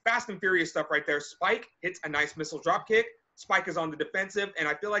 Fast and Furious stuff right there. Spike hits a nice missile drop kick. Spike is on the defensive, and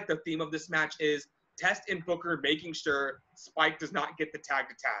I feel like the theme of this match is Test and Booker making sure Spike does not get the tag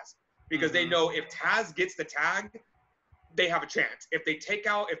to Tazz. Because they know if Tazz gets the tag, they have a chance. If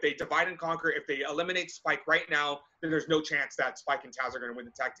they divide and conquer, if they eliminate Spike right now, then there's no chance that Spike and Tazz are going to win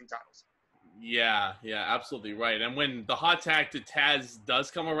the tag team titles. Yeah, absolutely right. And when the hot tag to Tazz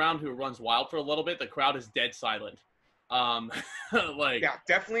does come around, who runs wild for a little bit, the crowd is dead silent.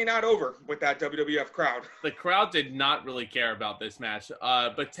 Definitely not over with that WWF crowd. The crowd did not really care about this match.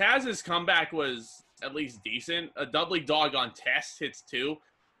 But Tazz's comeback was at least decent. A Dudley dog on Test hits 2.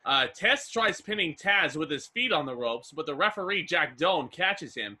 Test tries pinning Tazz with his feet on the ropes, but the referee, Jack Doan,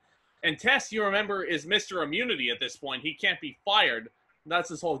 catches him. And Test, you remember, is Mr. Immunity at this point. He can't be fired. That's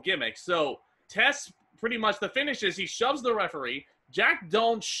his whole gimmick. So Test, pretty much the finish is he shoves the referee. Jack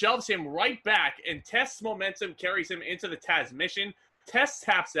Doan shoves him right back, and Test's momentum carries him into the Tazz mission. Test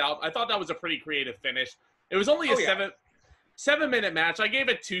taps out. I thought that was a pretty creative finish. It was only a 7-minute match. I gave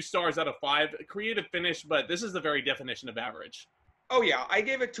it 2 stars out of 5. A creative finish, but this is the very definition of average. Oh, yeah. I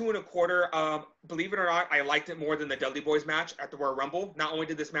gave it 2 1/4. Believe it or not, I liked it more than the Dudley Boyz match at the Royal Rumble. Not only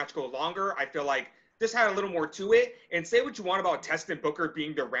did this match go longer, I feel like this had a little more to it. And say what you want about Test and Booker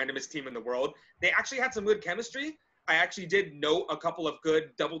being the randomest team in the world. They actually had some good chemistry. I actually did note a couple of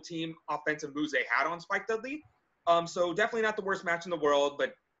good double-team offensive moves they had on Spike Dudley. So definitely not the worst match in the world,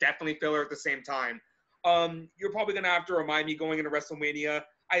 but definitely filler at the same time. You're probably going to have to remind me going into WrestleMania.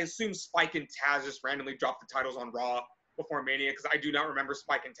 I assume Spike and Tazz just randomly dropped the titles on Raw before Mania because I do not remember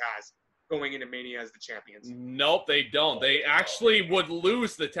Spike and Tazz going into Mania as the champions. Nope, they don't. They actually would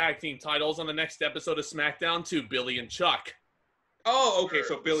lose the tag team titles on the next episode of SmackDown to Billy and Chuck. Oh, okay,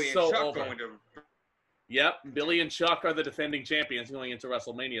 so Billy and Chuck going to... Yep, Billy and Chuck are the defending champions going into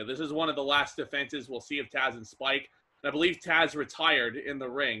WrestleMania. This is one of the last defenses we'll see of Tazz and Spike. And I believe Tazz retired in the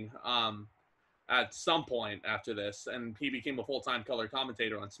ring at some point after this, and he became a full-time color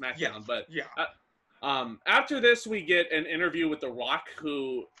commentator on SmackDown. After this, we get an interview with The Rock,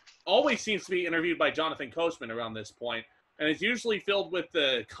 who always seems to be interviewed by Jonathan Coachman around this point, and it's usually filled with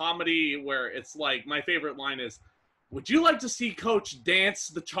the comedy where it's like, my favorite line is, "Would you like to see Coach dance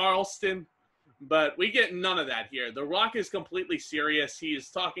the Charleston?" But we get none of that here. The Rock is completely serious. He's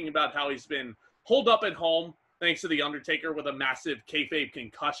talking about how he's been holed up at home thanks to The Undertaker with a massive kayfabe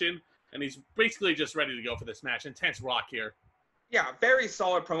concussion, and he's basically just ready to go for this match. Intense Rock here. Yeah, very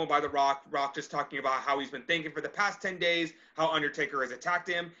solid promo by The Rock. Rock just talking about how he's been thinking for the past 10 days, how Undertaker has attacked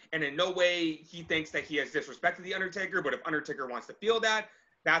him, and in no way he thinks that he has disrespected The Undertaker, but if Undertaker wants to feel that,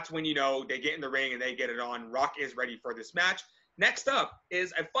 that's when, you know, they get in the ring and they get it on. Rock is ready for this match. Next up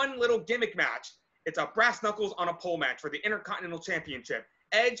is a fun little gimmick match. It's a brass knuckles on a pole match for the Intercontinental Championship.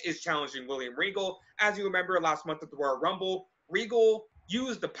 Edge is challenging William Regal. As you remember last month at the Royal Rumble, Regal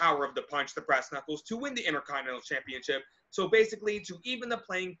used the power of the punch, the brass knuckles, to win the Intercontinental Championship. So basically, to even the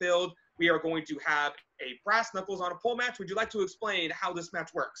playing field, we are going to have a brass knuckles on a pole match. Would you like to explain how this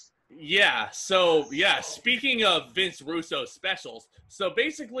match works? Yeah, speaking of Vince Russo specials, so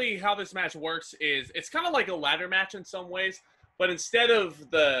basically how this match works is it's kind of like a ladder match in some ways, but instead of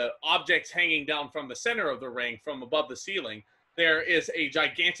the objects hanging down from the center of the ring from above the ceiling, there is a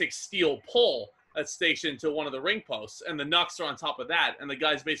gigantic steel pole that's stationed to one of the ring posts, and the knucks are on top of that, and the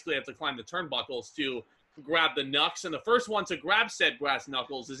guys basically have to climb the turnbuckles to grab the knucks, and the first one to grab said brass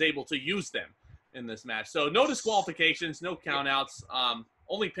knuckles is able to use them in this match. So no disqualifications, no countouts,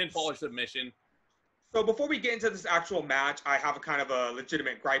 only pinfall or submission. So before we get into this actual match, I have a kind of a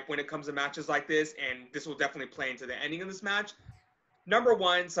legitimate gripe when it comes to matches like this, and this will definitely play into the ending of this match. Number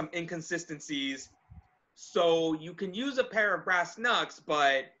one, some inconsistencies. So you can use a pair of brass knucks,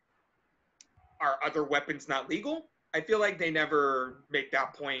 but are other weapons not legal? I feel like they never make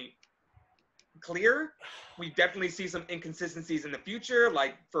that point clear. We definitely see some inconsistencies in the future,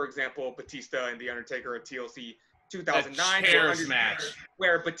 like, for example, Batista and The Undertaker at TLC 2009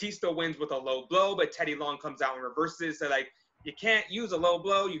 where Batista wins with a low blow, but Teddy Long comes out and reverses. So, like, you can't use a low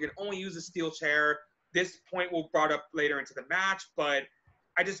blow. You can only use a steel chair. This point will be brought up later into the match, but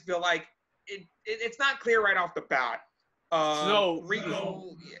I just feel like it's not clear right off the bat.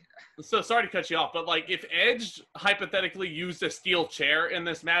 So sorry to cut you off, but like if Edge hypothetically used a steel chair in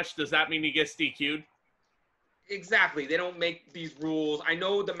this match, does that mean he gets DQ'd? Exactly. They don't make these rules. I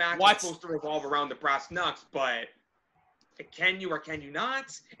know the match is supposed to revolve around the brass knucks, but can you or can you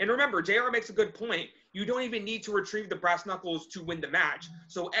not? And remember, JR makes a good point. You don't even need to retrieve the brass knuckles to win the match.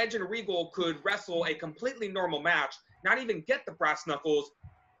 So Edge and Regal could wrestle a completely normal match, not even get the brass knuckles,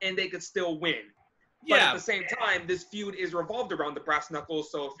 and they could still win. But at the same time, this feud is revolved around the brass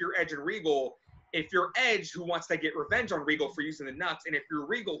knuckles. So if you're Edge and Regal, if you're Edge who wants to get revenge on Regal for using the knucks, and if you're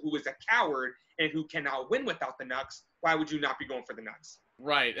Regal who is a coward and who cannot win without the knucks, why would you not be going for the knucks?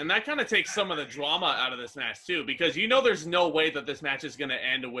 Right, and that kind of takes some of the drama out of this match too, because you know there's no way that this match is going to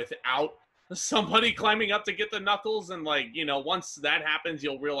end without somebody climbing up to get the knuckles, and like, you know, once that happens,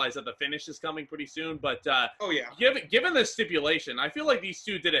 you'll realize that the finish is coming pretty soon. But given the stipulation, I feel like these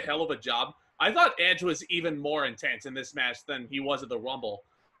two did a hell of a job. I thought Edge was even more intense in this match than he was at the Rumble.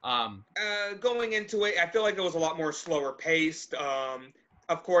 Going into it, I feel like it was a lot more slower paced.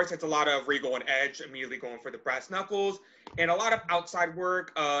 Of course, it's a lot of Regal and Edge immediately going for the brass knuckles, and a lot of outside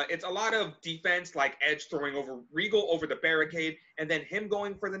work. It's a lot of defense, like Edge throwing over Regal over the barricade, and then him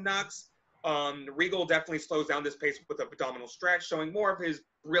going for the knucks. Regal definitely slows down this pace with abdominal stretch, showing more of his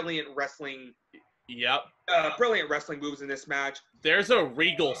brilliant wrestling. Brilliant wrestling moves in this match. There's a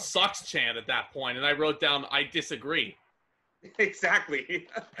Regal sucks chant at that point, and I wrote down, I disagree. Exactly.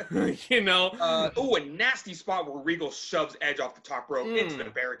 You know? A nasty spot where Regal shoves Edge off the top rope into the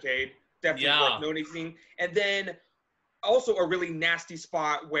barricade. Definitely worth noticing. And then also a really nasty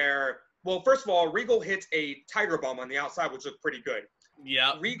spot where, well, first of all, Regal hits a Tiger Bomb on the outside, which looked pretty good.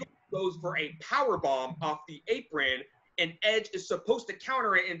 Yeah. Regal goes for a power bomb off the apron, and Edge is supposed to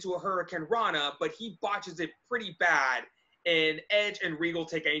counter it into a Hurricane Rana, but he botches it pretty bad, and Edge and Regal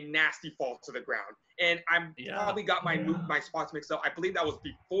take a nasty fall to the ground. And I'm probably got my spots mixed up. I believe that was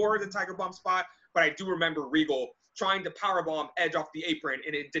before the Tiger Bomb spot, but I do remember Regal trying to powerbomb Edge off the apron,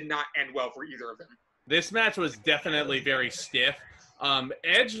 and it did not end well for either of them. This match was definitely very stiff.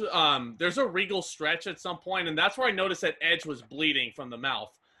 Edge, there's a Regal stretch at some point, and that's where I noticed that Edge was bleeding from the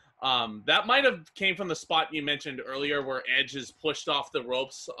mouth. That might have came from the spot you mentioned earlier where Edge is pushed off the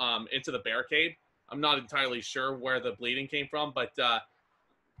ropes into the barricade. I'm not entirely sure where the bleeding came from, but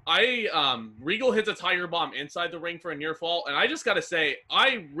Regal hits a Tiger Bomb inside the ring for a near fall, and I just gotta say,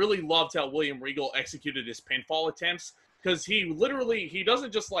 I really loved how William Regal executed his pinfall attempts, because he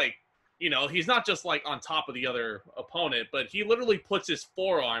doesn't just like, he's not just like on top of the other opponent, but he literally puts his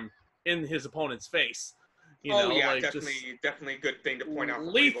forearm in his opponent's face. Definitely good thing to point out.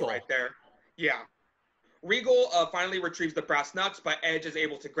 Lethal Regal right there. Yeah. Regal finally retrieves the brass knucks, but Edge is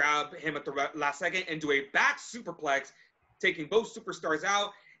able to grab him at the last second and do a back superplex, taking both superstars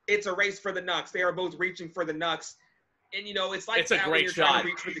out. It's a race for the knucks. They are both reaching for the knucks. And, it's like it's a great shot.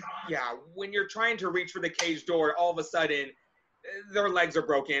 When you're trying to reach for the cage door, all of a sudden, their legs are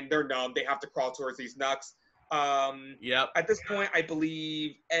broken. They're numb. They have to crawl towards these knucks. At this point, I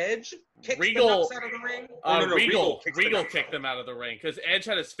believe Edge kicked the knucks out of the ring. Regal kicked them out of the ring because Edge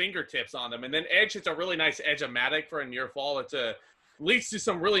had his fingertips on them. And then Edge hits a really nice Edge-o-matic for a near fall. It leads to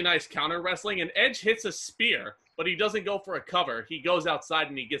some really nice counter wrestling. And Edge hits a spear, but he doesn't go for a cover. He goes outside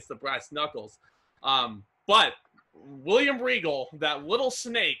and he gets the brass knuckles. But William Regal, that little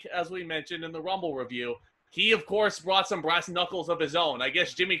snake, as we mentioned in the Rumble review, he, of course, brought some brass knuckles of his own. I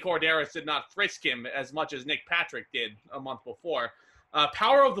guess Jimmy Corderas did not frisk him as much as Nick Patrick did a month before.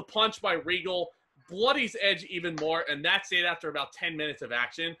 Power of the punch by Regal bloodies Edge even more, and that's it after about 10 minutes of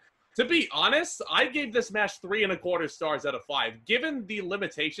action. To be honest, I gave this match 3.25 stars out of 5. Given the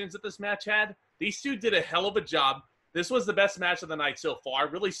limitations that this match had, these two did a hell of a job. This was the best match of the night so far.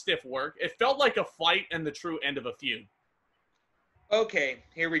 Really stiff work. It felt like a fight and the true end of a feud. Okay,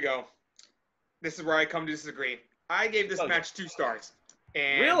 here we go. This is where I come to disagree. I gave this match 2 stars.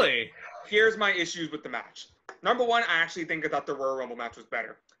 And really? Here's my issues with the match. Number one, I thought the Royal Rumble match was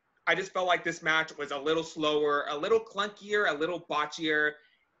better. I just felt like this match was a little slower, a little clunkier, a little botchier,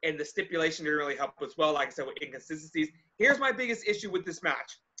 and the stipulation didn't really help as well, like I said, with inconsistencies. Here's my biggest issue with this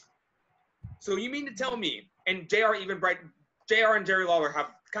match. So you mean to tell me, and JR and Jerry Lawler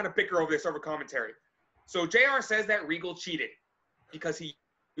have kind of bicker over this over commentary. So JR says that Regal cheated because he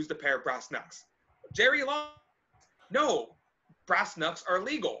used a pair of brass knucks. Jerry Lawler, no, brass knucks are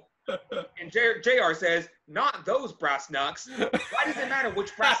legal. And JR says, not those brass knucks. Why does it matter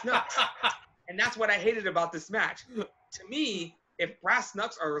which brass knucks? And that's what I hated about this match. To me, if brass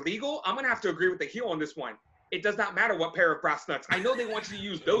knucks are illegal, I'm going to have to agree with the heel on this one. It does not matter what pair of brass knucks. I know they want you to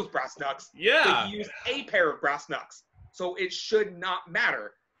use those brass knucks. Yeah. But you use a pair of brass knucks. So it should not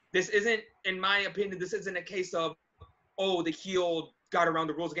matter. This isn't, in my opinion, this isn't a case of, oh, the heel got around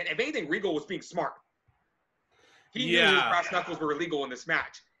the rules again. If anything, Regal was being smart. He knew his brass knuckles were illegal in this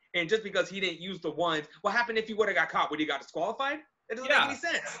match. And just because he didn't use the ones, what happened if he would have got caught? Would he got disqualified? It doesn't make any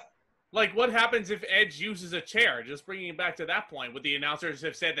sense. Like, what happens if Edge uses a chair? Just bringing it back to that point, would the announcers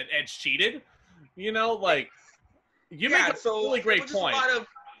have said that Edge cheated? You know, like, you make a really great point. There's a lot of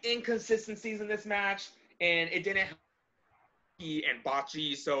inconsistencies in this match, and it didn't have and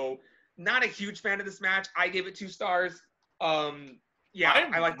botchy, so not a huge fan of this match. I gave it 2 stars. I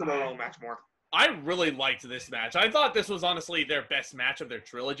like the Royal match more. I really liked this match. I thought this was honestly their best match of their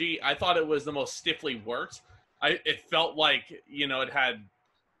trilogy. I thought it was the most stiffly worked. It felt like, it had,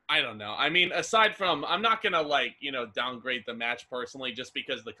 I don't know. I mean, aside from, I'm not going to downgrade the match personally just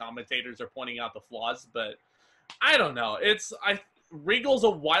because the commentators are pointing out the flaws, but I don't know. Regal's a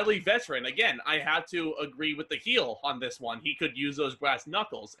wily veteran. Again, I had to agree with the heel on this one. He could use those brass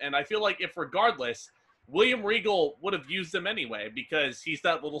knuckles. And I feel like if regardless, William Regal would have used them anyway because he's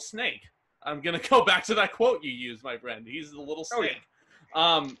that little snake. I'm going to go back to that quote you used, my friend. He's the little snake.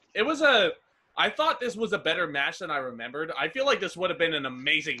 Oh, yeah. I thought this was a better match than I remembered. I feel like this would have been an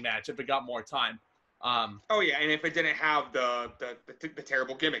amazing match if it got more time. And if it didn't have the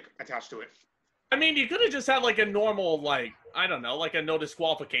terrible gimmick attached to it. I mean, you could have just had like a normal, I don't know, like a no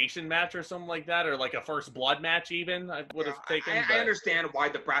disqualification match or something like that, or like a first blood match even. I would have taken. I understand why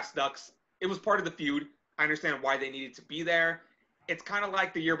the brass knucks. It was part of the feud. I understand why they needed to be there. It's kind of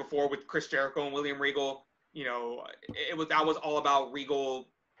like the year before with Chris Jericho and William Regal. That was all about Regal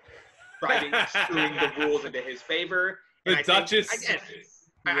screwing the rules into his favor. And I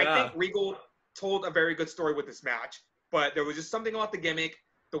think Regal told a very good story with this match, but there was just something about the gimmick,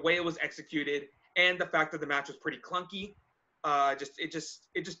 the way it was executed, and the fact that the match was pretty clunky. It just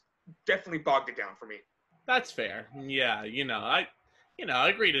definitely bogged it down for me. That's fair. Yeah, I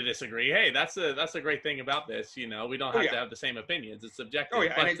agree to disagree. Hey, that's a great thing about this. We don't have to have the same opinions. It's subjective. Oh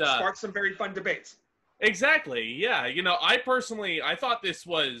yeah, and it sparked some very fun debates. Exactly. Yeah. I thought this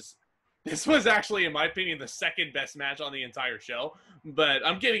was actually, in my opinion, the second best match on the entire show. But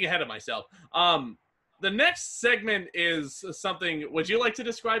I'm getting ahead of myself. The next segment is something. Would you like to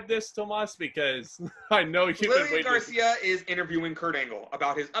describe this, Tomas? Because I know you've been Lillian waiting. Garcia is interviewing Kurt Angle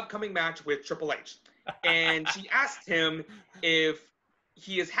about his upcoming match with Triple H. And she asked him if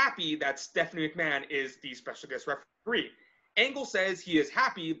he is happy that Stephanie McMahon is the special guest referee. Angle says he is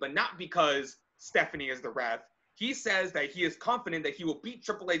happy, but not because Stephanie is the ref. He says that he is confident that he will beat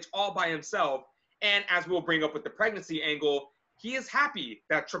Triple H all by himself. And as we'll bring up with the pregnancy angle, he is happy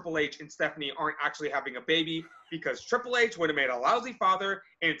that Triple H and Stephanie aren't actually having a baby because Triple H would have made a lousy father,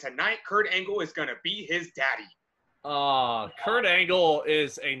 and tonight Kurt Angle is going to be his daddy. Kurt Angle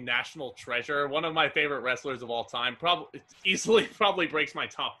is a national treasure. One of my favorite wrestlers of all time. Probably breaks my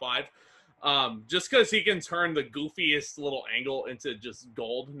top 5. Just because he can turn the goofiest little angle into just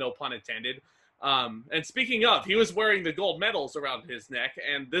gold, no pun intended. And speaking of, he was wearing the gold medals around his neck,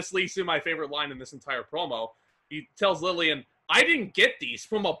 and this leads to my favorite line in this entire promo. He tells Lillian, "I didn't get these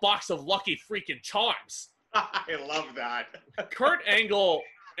from a box of Lucky freaking Charms." I love that. Kurt Angle,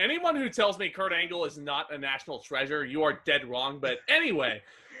 anyone who tells me Kurt Angle is not a national treasure, you are dead wrong. But anyway,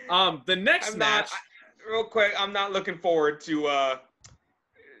 the next match. Real quick, I'm not looking forward to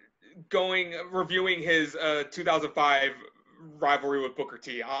reviewing his 2005 rivalry with Booker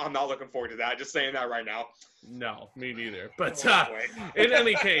T. I'm not looking forward to that. Just saying that right now. No, me neither. But in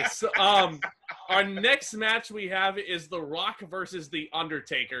any case, our next match we have is The Rock versus The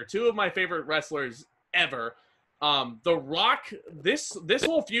Undertaker. Two of my favorite wrestlers ever. The Rock, this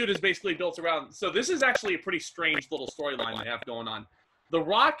whole feud is basically built around, so this is actually a pretty strange little storyline they have going on. The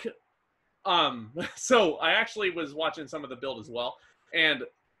Rock, so I actually was watching some of the build as well, and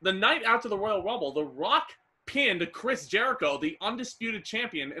the night after the Royal Rumble, The Rock pinned Chris Jericho, the undisputed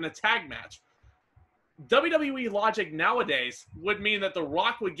champion, in a tag match. WWE logic nowadays would mean that The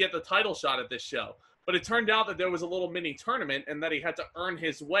Rock would get the title shot at this show, but it turned out that there was a little mini tournament and that he had to earn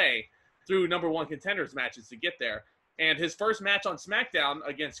his way through #1 contenders matches to get there. And his first match on SmackDown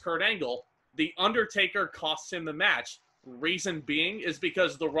against Kurt Angle, The Undertaker costs him the match. Reason being is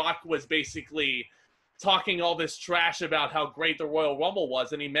because The Rock was basically talking all this trash about how great the Royal Rumble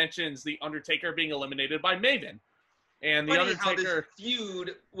was, and he mentions The Undertaker being eliminated by Maven. And The Undertaker... how this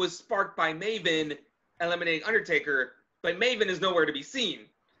feud was sparked by Maven eliminating Undertaker, but Maven is nowhere to be seen.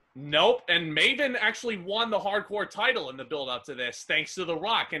 Nope, and Maven actually won the hardcore title in the build-up to this, thanks to The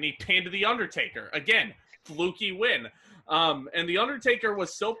Rock, and he pinned The Undertaker. Again, fluky win. And The Undertaker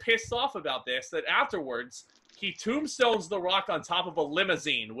was so pissed off about this that afterwards, he tombstones The Rock on top of a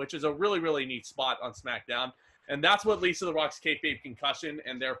limousine, which is a really, really neat spot on SmackDown. And that's what leads to The Rock's kayfabe concussion,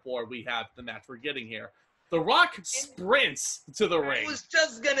 and therefore we have the match we're getting here. The Rock sprints to the ring. I was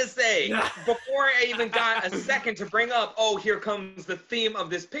just going to say, before I even got a second to bring up, oh, here comes the theme of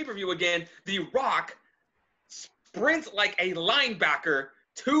this pay-per-view again, The Rock sprints like a linebacker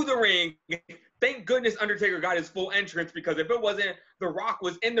to the ring. Thank goodness Undertaker got his full entrance, because if it wasn't, The Rock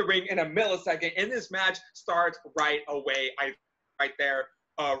was in the ring in a millisecond, and this match starts right away. Right there.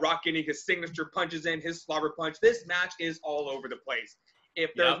 Rock getting his signature punches in, his slobber punch. This match is all over the place.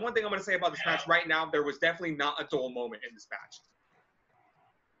 If there's one thing I'm going to say about this match right now, there was definitely not a dull moment in this match.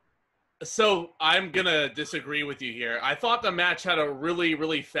 So I'm going to disagree with you here. I thought the match had a really,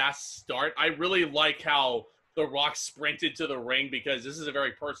 really fast start. I really like how The Rock sprinted to the ring, because this is a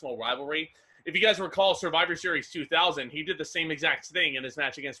very personal rivalry. If you guys recall Survivor Series 2000, he did the same exact thing in his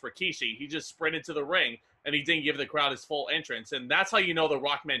match against Rikishi. He just sprinted to the ring, and he didn't give the crowd his full entrance. And that's how you know The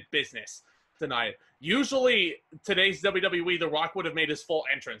Rock meant business tonight. Usually, today's WWE, The Rock would have made his full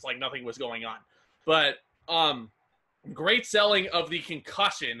entrance like nothing was going on. But great selling of the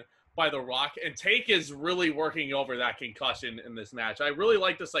concussion by The Rock, and Take is really working over that concussion in this match. I really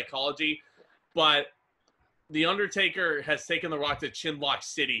like the psychology, but The Undertaker has taken The Rock to Chinlock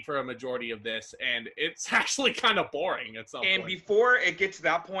City for a majority of this, and it's actually kind of boring at some point. And before it gets to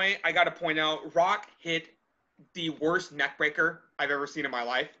that point, I got to point out, Rock hit the worst neckbreaker I've ever seen in my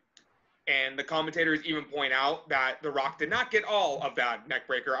life. And the commentators even point out that The Rock did not get all of that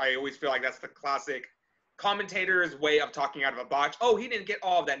neckbreaker. I always feel like that's the classic commentator's way of talking out of a box. Oh, he didn't get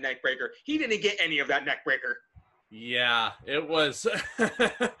all of that neckbreaker. He didn't get any of that neckbreaker. Yeah, it was.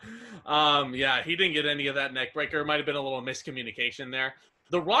 Yeah, he didn't get any of that neckbreaker. Might have been a little miscommunication there.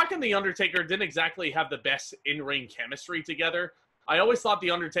 The Rock and The Undertaker didn't exactly have the best in-ring chemistry together. I always thought The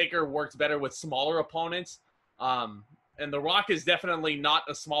Undertaker worked better with smaller opponents. And The Rock is definitely not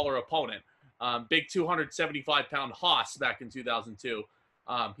a smaller opponent. Big 275-pound Hoss back in 2002.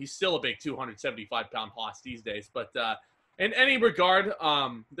 He's still a big 275-pound Hoss these days. But in any regard,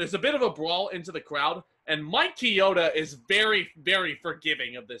 there's a bit of a brawl into the crowd. And Mike Chioda is very, very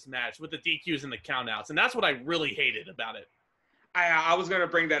forgiving of this match with the DQs and the countouts. And that's what I really hated about it. I was going to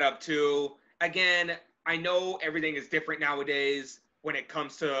bring that up too. Again, I know everything is different nowadays when it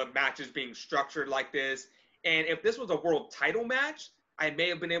comes to matches being structured like this. And if this was a world title match, I may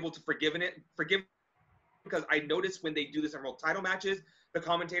have been able to forgive because I noticed when they do this in world title matches, the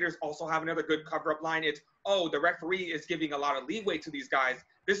commentators also have another good cover-up line. It's, oh, the referee is giving a lot of leeway to these guys.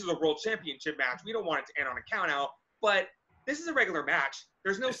 This is a world championship match. We don't want it to end on a count-out. But this is a regular match.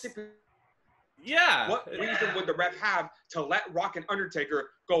 There's no stipulation. Yeah. What reason would the ref have to let Rock and Undertaker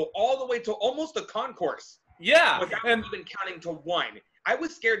go all the way to almost the concourse? Yeah. Without even counting to one. I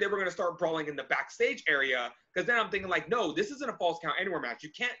was scared they were going to start brawling in the backstage area, because then I'm thinking like, no, this isn't a false count anywhere match. You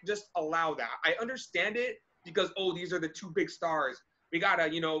can't just allow that. I understand it because, oh, these are the two big stars. We got to,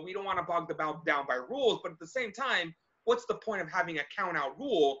 we don't want to bog the bout down by rules, but at the same time, what's the point of having a count out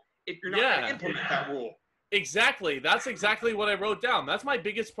rule if you're not going to implement that rule? Exactly. That's exactly what I wrote down. That's my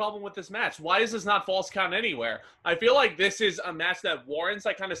biggest problem with this match. Why is this not false count anywhere? I feel like this is a match that warrants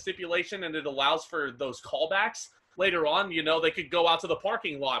that kind of stipulation, and it allows for those callbacks. Later on, they could go out to the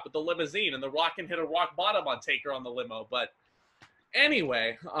parking lot with the limousine, and The Rock can hit a rock bottom on Taker on the limo. But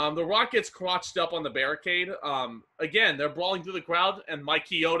anyway, The Rock gets crotched up on the barricade. Again, they're brawling through the crowd, and Mike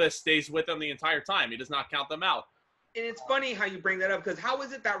Chioda stays with them the entire time. He does not count them out. And it's funny how you bring that up, because how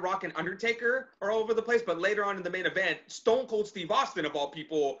is it that Rock and Undertaker are all over the place, but later on in the main event, Stone Cold Steve Austin, of all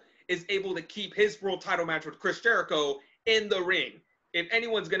people, is able to keep his world title match with Chris Jericho in the ring? If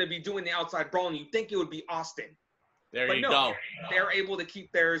anyone's going to be doing the outside brawling, you'd think it would be Austin. There you go. They're able to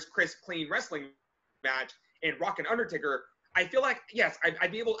keep theirs crisp, clean wrestling match. And Rock and Undertaker, I feel like, yes,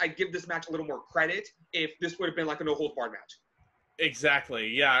 I'd give this match a little more credit if this would have been like a no-holds-barred match. Exactly,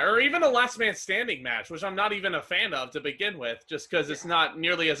 yeah. Or even a last man standing match, which I'm not even a fan of to begin with, just because it's not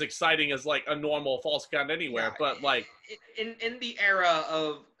nearly as exciting as like a normal false count anywhere. Yeah. But like in the era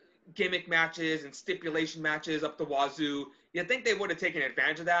of gimmick matches and stipulation matches up the wazoo, you'd think they would have taken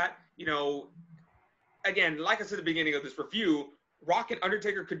advantage of that. Again, like I said at the beginning of this review, Rock and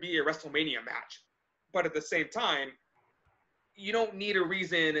Undertaker could be a WrestleMania match. But at the same time, you don't need a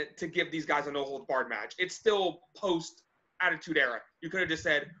reason to give these guys a no-holds-barred match. It's still post-Attitude Era. You could have just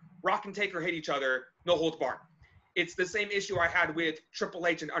said, Rock and Taker hate each other, no-holds-barred. It's the same issue I had with Triple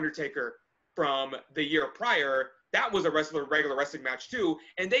H and Undertaker from the year prior. That was a regular wrestling match too,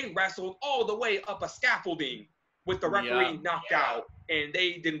 and they wrestled all the way up a scaffolding with the referee knocked out, and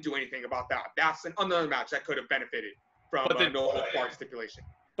they didn't do anything about that. That's another match that could have benefited from a no-holds-barred stipulation.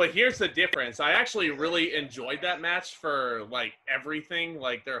 But here's the difference. I actually really enjoyed that match for, like, everything,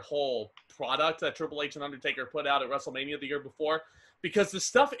 like their whole product that Triple H and Undertaker put out at WrestleMania the year before, because the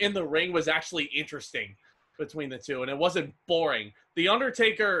stuff in the ring was actually interesting between the two, and it wasn't boring. The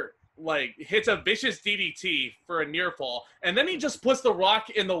Undertaker, like, hits a vicious DDT for a near fall, and then he just puts The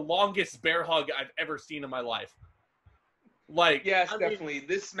Rock in the longest bear hug I've ever seen in my life. Like, yes, definitely.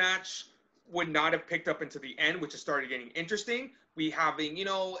 This match would not have picked up into the end, which has started getting interesting. We having,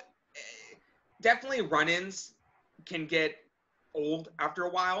 definitely run-ins can get old after a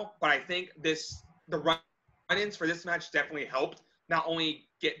while, but I think the run-ins for this match definitely helped not only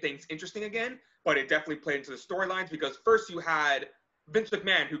get things interesting again, but it definitely played into the storylines, because first you had Vince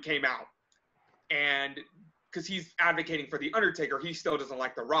McMahon who came out, and because he's advocating for The Undertaker, he still doesn't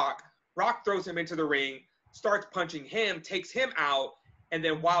like The Rock. Rock throws him into the ring, starts punching him, takes him out, and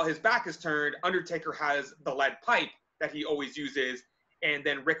then while his back is turned, Undertaker has the lead pipe that he always uses, and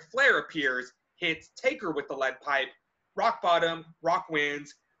then Ric Flair appears, hits Taker with the lead pipe, rock bottom, Rock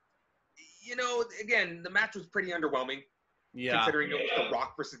wins. Again, the match was pretty underwhelming, considering it was The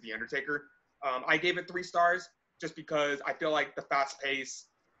Rock versus The Undertaker. I gave it 3 stars just because I feel like the fast pace,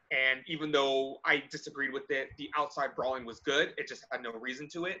 and even though I disagreed with it, the outside brawling was good. It just had no reason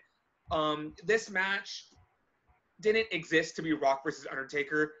to it. This match didn't exist to be Rock versus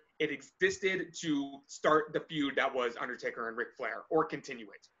Undertaker. It existed to start the feud that was Undertaker and Ric Flair, or continue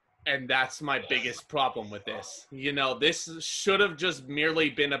it. And that's my biggest problem with this. This should have just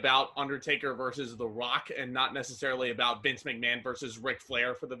merely been about Undertaker versus The Rock, and not necessarily about Vince McMahon versus Ric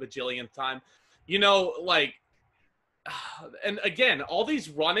Flair for the bajillionth time. And again, all these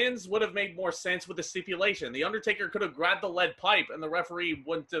run-ins would have made more sense with the stipulation. The Undertaker could have grabbed the lead pipe, and the referee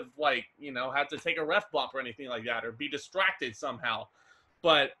wouldn't have, had to take a ref bump or anything like that, or be distracted somehow.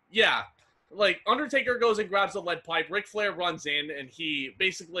 But, yeah, Undertaker goes and grabs the lead pipe. Ric Flair runs in, and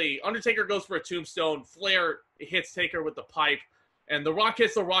Undertaker goes for a tombstone. Flair hits Taker with the pipe, and The Rock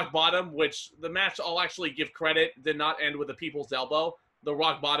hits the rock bottom, which the match, I'll actually give credit, did not end with a people's elbow. The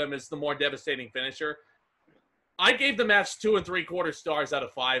rock bottom is the more devastating finisher. I gave the match 2 3/4 stars out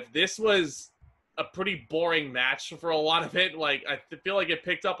of 5. This was a pretty boring match for a lot of it. I feel like it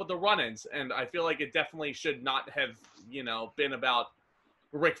picked up with the run-ins, and I feel like it definitely should not have, been about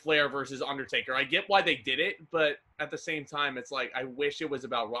Ric Flair versus Undertaker. I get why they did it, but at the same time, it's like, I wish it was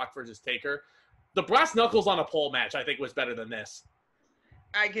about Rock versus Taker. The brass knuckles on a pole match, I think, was better than this.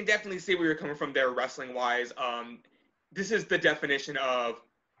 I can definitely see where you're coming from there, wrestling-wise. This is the definition of,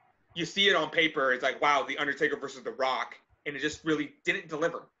 you see it on paper, it's like, wow, The Undertaker versus The Rock, and it just really didn't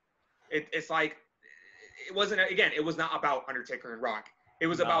deliver. It's like, it wasn't, again, it was not about Undertaker and Rock. It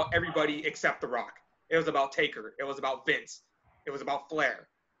was about everybody except The Rock. It was about Taker. It was about Vince. It was about Flair.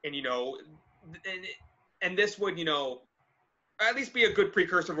 And, you know, and this would, you know, at least be a good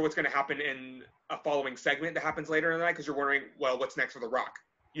precursor for what's going to happen in a following segment that happens later in the night, because you're wondering, well, what's next for The Rock?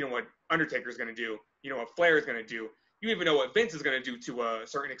 You know what Undertaker's going to do. You know what Flair is going to do. You even know what Vince is going to do to a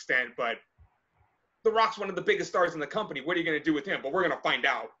certain extent, but The Rock's one of the biggest stars in the company. What are you going to do with him? But we're going to find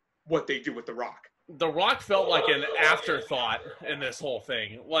out what they do with The Rock. The Rock felt like an afterthought in this whole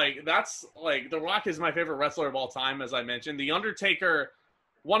thing. Like, that's, like, The Rock is my favorite wrestler of all time, as I mentioned. The Undertaker,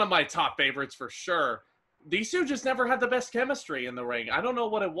 one of my top favorites for sure. These two just never had the best chemistry in the ring. I don't know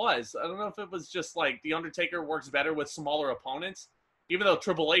what it was. I don't know if it was just, like, The Undertaker works better with smaller opponents, even though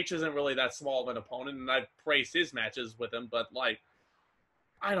Triple H isn't really that small of an opponent, and I've praised his matches with him, but, like,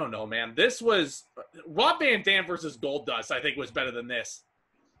 I don't know, man. This was... Rob Van Dam versus Goldust, I think, was better than this.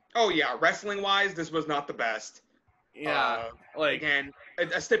 Oh, yeah. Wrestling-wise, this was not the best. Yeah. Like, again,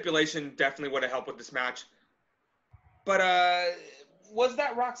 a stipulation definitely would have helped with this match. But, was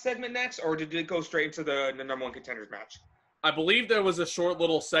that Rock segment next, or did it go straight into the number one contenders match? I believe there was a short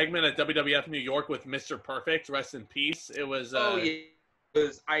little segment at WWF New York with Mr. Perfect. Rest in peace. It was... oh, yeah. It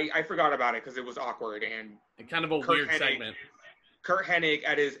was, I forgot about it because it was awkward and... kind of a weird segment. Kurt Hennig,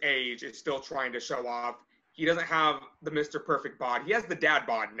 at his age, is still trying to show off. He doesn't have the Mr. Perfect bod. He has the dad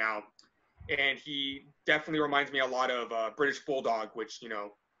bod now. And he definitely reminds me a lot of British Bulldog, which, you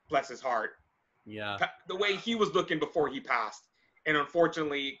know, bless his heart. Yeah. The way he was looking before he passed. And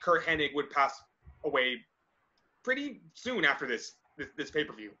unfortunately, Kurt Hennig would pass away pretty soon after this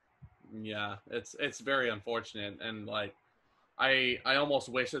pay-per-view. Yeah, it's very unfortunate. And, like, I almost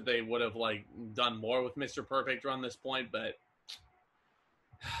wish that they would have, like, done more with Mr. Perfect around this point, but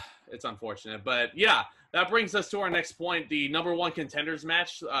it's unfortunate. But, yeah, that brings us to our next point, the number one contenders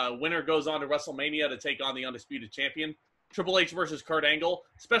match. Winner goes on to WrestleMania to take on the undisputed champion. Triple H versus Kurt Angle.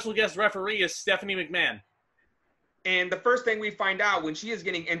 Special guest referee is Stephanie McMahon. And the first thing we find out when she is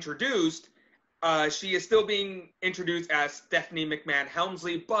getting introduced, she is still being introduced as Stephanie McMahon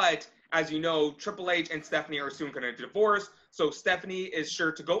Helmsley, but as you know, Triple H and Stephanie are soon going to divorce, so Stephanie is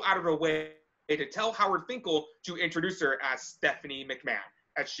sure to go out of her way to tell Howard Finkel to introduce her as Stephanie McMahon,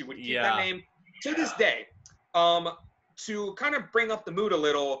 as she would keep that name to this day. To kind of bring up the mood a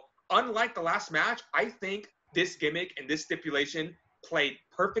little, unlike the last match, I think this gimmick and this stipulation played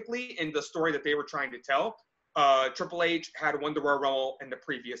perfectly in the story that they were trying to tell. Triple H had won the Royal Rumble in the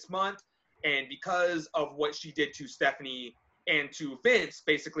previous month, and because of what she did to Stephanie and to Vince,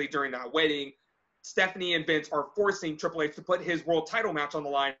 basically during that wedding, Stephanie and Vince are forcing Triple H to put his world title match on the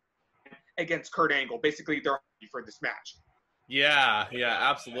line against Kurt Angle. Basically, they're ready for this match. Yeah,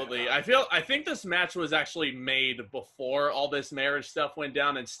 absolutely. I think this match was actually made before all this marriage stuff went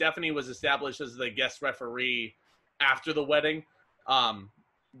down, and Stephanie was established as the guest referee after the wedding.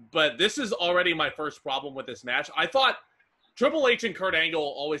 But this is already my first problem with this match. I thought Triple H and Kurt Angle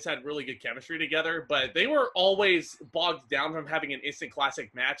always had really good chemistry together, but they were always bogged down from having an instant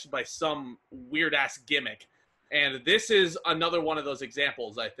classic match by some weird-ass gimmick. And this is another one of those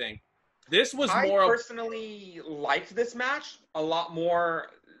examples, I think. This was more... I personally liked this match a lot more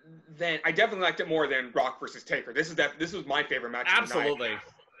than... I definitely liked it more than Rock versus Taker. This was my favorite match. Absolutely.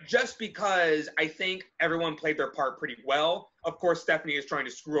 Just because I think everyone played their part pretty well. Of course, Stephanie is trying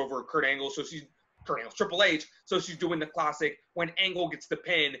to screw over Kurt Angle, so Kurt Angle's Triple H, so she's doing the classic, when Angle gets the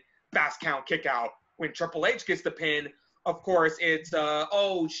pin, fast count, kick out. When Triple H gets the pin, of course, it's,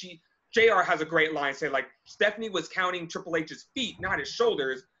 JR has a great line saying, like, Stephanie was counting Triple H's feet, not his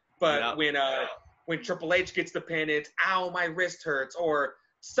shoulders, but when Triple H gets the pin, it's, ow, my wrist hurts, or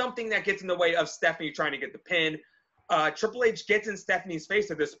something that gets in the way of Stephanie trying to get the pin. Triple H gets in Stephanie's face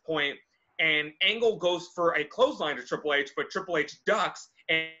at this point, and Angle goes for a clothesline to Triple H, but Triple H ducks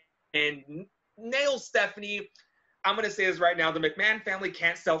and nails Stephanie. I'm going to say this right now. The McMahon family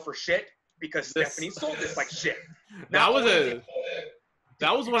can't sell for shit because Stephanie sold this like shit. That was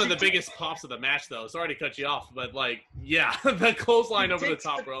one of the biggest pops of the match, though. Sorry to cut you off, but, like, yeah, the clothesline over the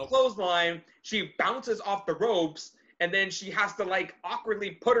top rope. Clothesline, she bounces off the ropes, and then she has to, like,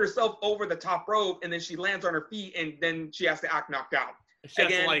 awkwardly put herself over the top rope, and then she lands on her feet, and then she has to act knocked out. She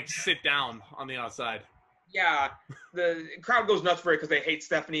has to, like, sit down on the outside. Yeah, the crowd goes nuts for it because they hate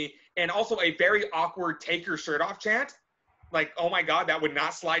Stephanie. And also a very awkward take your shirt off chant. Like, oh my God, that would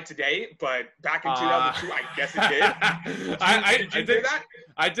not slide today, but back in 2002, I guess it did. Did you hear that?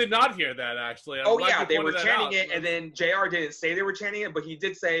 I did not hear that, actually. Oh yeah, they were chanting it, and then JR didn't say they were chanting it, but he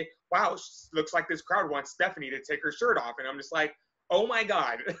did say, wow, looks like this crowd wants Stephanie to take her shirt off. And I'm just like, oh my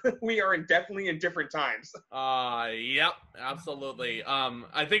God, we are definitely in different times. Yep, absolutely.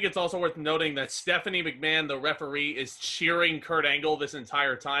 I think it's also worth noting that Stephanie McMahon, the referee, is cheering Kurt Angle this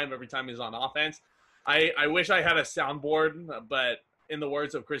entire time, every time he's on offense. I wish I had a soundboard, but in the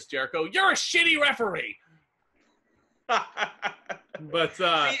words of Chris Jericho, you're a shitty referee. But see,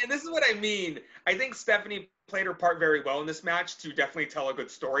 and this is what I mean. I think Stephanie played her part very well in this match to definitely tell a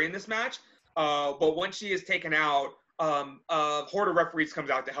good story in this match. But once she is taken out, a horde of referees comes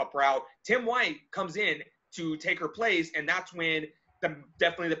out to help her out. Tim White comes in to take her place, and that's when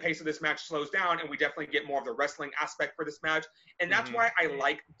definitely the pace of this match slows down, and we definitely get more of the wrestling aspect for this match. And that's why I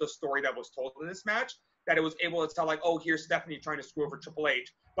like the story that was told in this match, that it was able to tell, like, oh, here's Stephanie trying to screw over Triple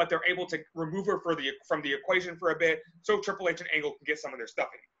H, but they're able to remove her from the equation for a bit so Triple H and Angle can get some of their stuff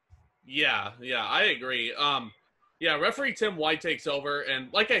in. Yeah, I agree. Yeah, referee Tim White takes over,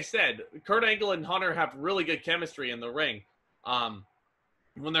 and like I said, Kurt Angle and Hunter have really good chemistry in the ring.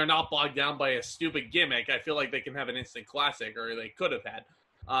 When they're not bogged down by a stupid gimmick, I feel like they can have an instant classic, or they could have had.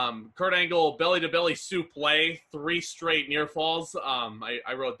 Kurt Angle, belly-to-belly suplex, 3 straight near falls.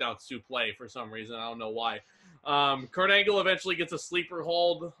 I wrote down suplex for some reason. I don't know why. Kurt Angle eventually gets a sleeper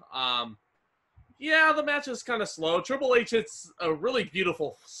hold. Yeah, the match is kind of slow. Triple H hits a really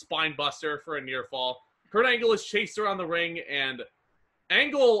beautiful spine buster for a near fall. Kurt Angle is chased around the ring, and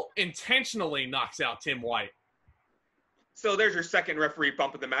Angle intentionally knocks out Tim White. So there's your second referee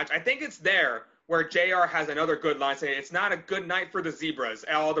bump of the match. I think it's there where JR has another good line saying, it's not a good night for the Zebras.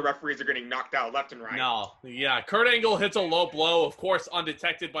 All the referees are getting knocked out left and right. No, yeah. Kurt Angle hits a low blow, of course,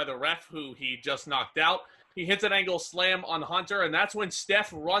 undetected by the ref, who he just knocked out. He hits an Angle slam on Hunter, and that's when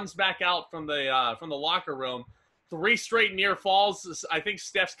Steph runs back out from the locker room. 3 straight near falls. I think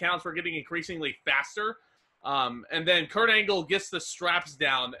Steph's counts were getting increasingly faster. And then Kurt Angle gets the straps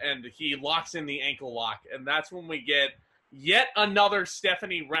down, and he locks in the ankle lock. And that's when we get yet another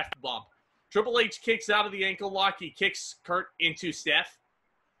Stephanie ref bump. Triple H kicks out of the ankle lock. He kicks Kurt into Steph.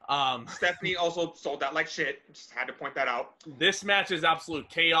 Stephanie also sold that like shit. Just had to point that out. This match is absolute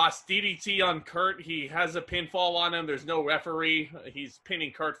chaos. DDT on Kurt. He has a pinfall on him. There's no referee. He's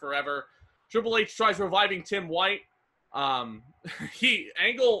pinning Kurt forever. Triple H tries reviving Tim White.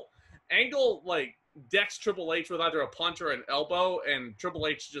 Angle like decks Triple H with either a punch or an elbow, and Triple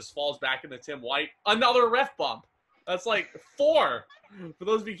H just falls back into Tim White. Another ref bump. That's like 4 for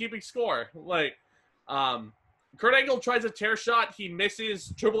those of you keeping score. Like, Kurt Angle tries a chair shot. He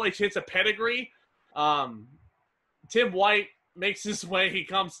misses. Triple H hits a pedigree. Tim White makes his way. He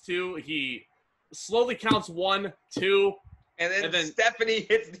comes to. He slowly counts 1, 2. And then Stephanie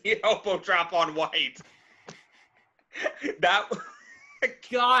hits the elbow drop on White.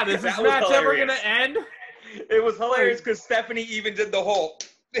 God, is this match ever going to end? It was hilarious because Stephanie even did the whole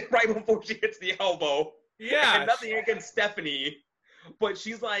right before she hits the elbow. Yeah. And nothing against Stephanie, but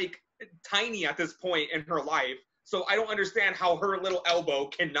she's like tiny at this point in her life. So I don't understand how her little elbow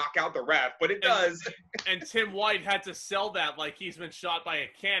can knock out the ref, but it does. And Tim White had to sell that like he's been shot by a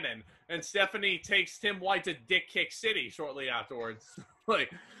cannon. And Stephanie takes Tim White to Dick Kick City shortly afterwards.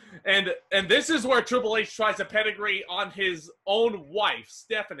 And this is where Triple H tries a pedigree on his own wife,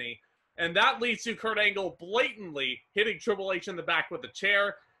 Stephanie. And that leads to Kurt Angle blatantly hitting Triple H in the back with a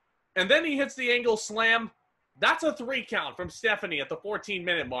chair. And then he hits the Angle slam. That's a 3 count from Stephanie at the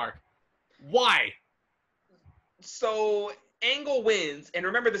 14-minute mark. Why? So Angle wins, and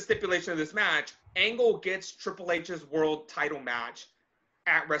remember the stipulation of this match, Angle gets Triple H's world title match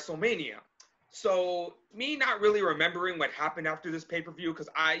at WrestleMania. So me not really remembering what happened after this pay-per-view, because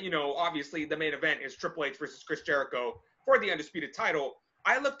obviously the main event is Triple H versus Chris Jericho for the undisputed title.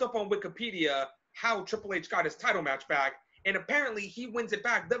 I looked up on Wikipedia how Triple H got his title match back, and apparently he wins it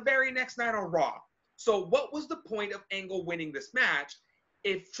back the very next night on Raw. So what was the point of Angle winning this match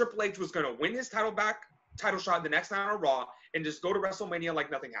if Triple H was going to win his title shot the next night on Raw and just go to WrestleMania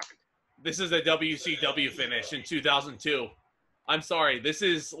like nothing happened? This is a WCW finish in 2002. I'm sorry. This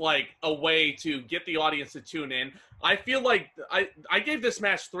is like a way to get the audience to tune in. I feel like I gave this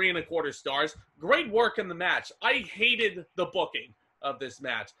match 3.25 stars. Great work in the match. I hated the booking of this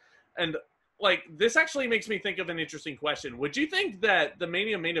match. And like, this actually makes me think of an interesting question. Would you think that the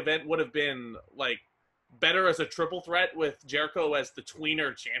Mania main event would have been like better as a triple threat with Jericho as the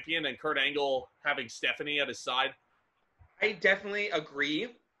tweener champion and Kurt Angle having Stephanie at his side? I definitely agree.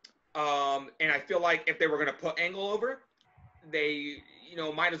 And I feel like if they were going to put Angle over, they,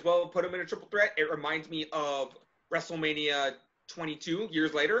 might as well put him in a triple threat. It reminds me of WrestleMania 22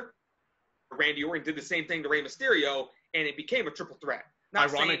 years later, Randy Orton did the same thing to Rey Mysterio, and it became a triple threat. Not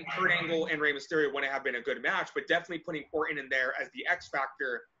saying Kurt Angle and Rey Mysterio wouldn't have been a good match, but definitely putting Orton in there as the X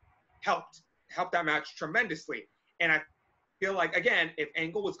factor helped that match tremendously. And I feel like, again, if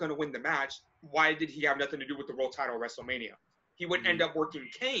Angle was going to win the match, why did he have nothing to do with the world title at WrestleMania? He would end up working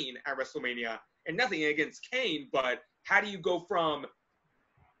Kane at WrestleMania, and nothing against Kane, but how do you go from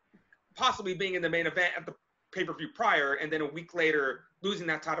possibly being in the main event at the pay-per-view prior, and then a week later losing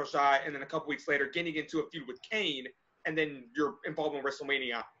that title shot, and then a couple weeks later getting into a feud with Kane, and then you're involved in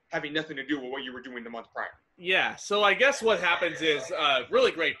WrestleMania having nothing to do with what you were doing the month prior? Yeah, so I guess what happens is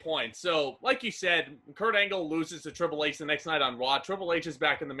really great point. So, like you said, Kurt Angle loses to Triple H the next night on Raw. Triple H is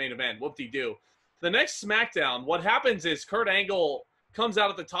back in the main event. Whoop-de-doo. The next SmackDown, what happens is Kurt Angle comes out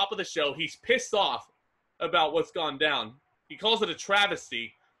at the top of the show. He's pissed off about what's gone down. He calls it a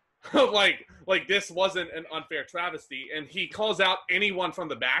travesty. like this wasn't an unfair travesty. And he calls out anyone from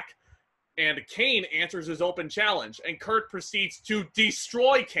the back. And Kane answers his open challenge. And Kurt proceeds to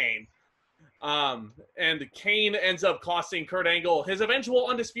destroy Kane. And Kane ends up costing Kurt Angle his eventual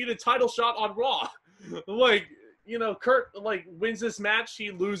undisputed title shot on Raw. Kurt, wins this match.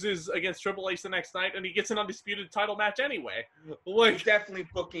 He loses against Triple H the next night, and he gets an undisputed title match anyway. He's definitely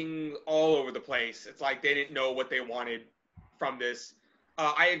booking all over the place. It's like they didn't know what they wanted from this.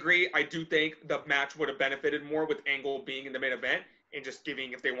 I agree. I do think the match would have benefited more with Angle being in the main event and just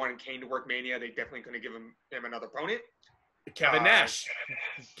giving, if they wanted Kane to work Mania, they definitely couldn't give him another opponent. Kevin Nash.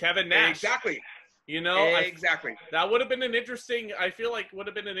 Exactly. Exactly. That would have been an interesting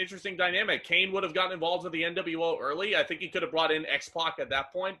dynamic. Kane would have gotten involved with the NWO early. I think he could have brought in X-Pac at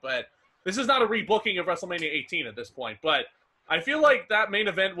that point, but this is not a rebooking of WrestleMania 18 at this point. But I feel like that main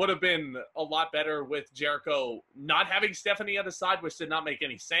event would have been a lot better with Jericho not having Stephanie on the side, which did not make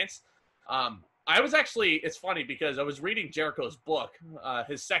any sense. It's funny because I was reading Jericho's book,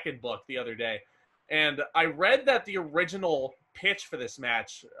 his second book the other day, and I read that the original pitch for this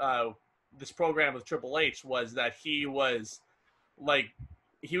match, this program with Triple H, was that he was going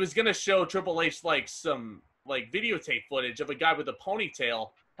to show Triple H some videotape footage of a guy with a ponytail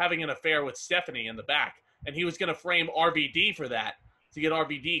having an affair with Stephanie in the back. And he was going to frame RVD for that, to get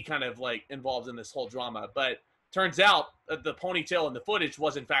RVD kind of involved in this whole drama. But turns out that the ponytail in the footage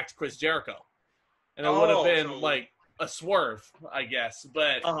was in fact Chris Jericho. And it would have been a swerve, I guess.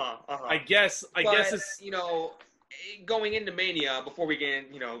 But I guess it's, going into Mania, before we get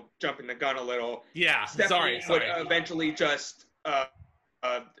jumping the gun a little. Yeah, Stephanie would eventually just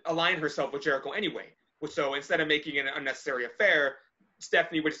align herself with Jericho anyway. So instead of making it an unnecessary affair,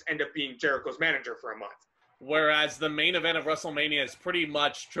 Stephanie would just end up being Jericho's manager for a month. Whereas the main event of WrestleMania is pretty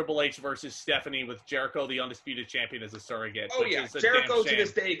much Triple H versus Stephanie, with Jericho, the undisputed champion, as a surrogate. Oh, yeah. Jericho to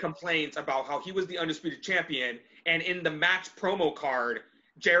this day complains about how he was the undisputed champion, and in the match promo card,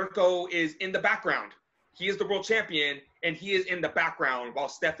 Jericho is in the background. He is the world champion, and he is in the background while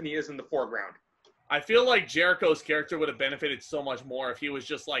Stephanie is in the foreground. I feel like Jericho's character would have benefited so much more if he was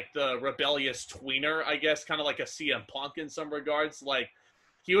just the rebellious tweener, I guess, kind of like a CM Punk in some regards.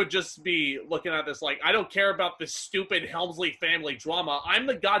 He would just be looking at this I don't care about this stupid Helmsley family drama. I'm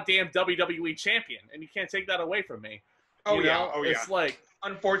the goddamn WWE champion, and you can't take that away from me. It's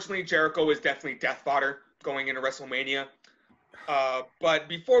unfortunately, Jericho is definitely death fodder going into WrestleMania. But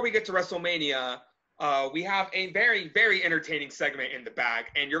before we get to WrestleMania, we have a very, very entertaining segment in the bag,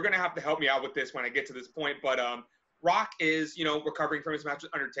 and you're going to have to help me out with this when I get to this point. But Rock is, recovering from his match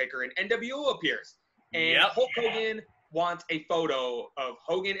with Undertaker, and NWO appears. And Hulk Hogan wants a photo of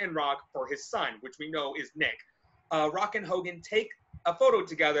Hogan and Rock for his son, which we know is Nick. Rock and Hogan take a photo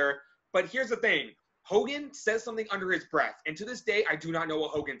together, but here's the thing. Hogan says something under his breath, and to this day, I do not know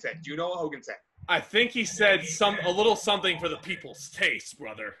what Hogan said. Do you know what Hogan said? I think he said a little something for the people's taste,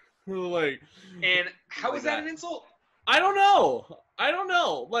 brother. And how is that an insult? I don't know.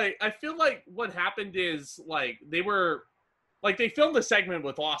 I feel like what happened is they filmed the segment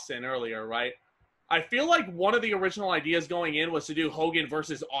with Austin earlier, right? I feel like one of the original ideas going in was to do Hogan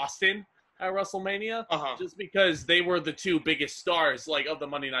versus Austin at WrestleMania, just because they were the two biggest stars of the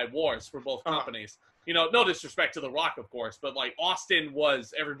Monday Night Wars for both companies. No disrespect to The Rock, of course, but Austin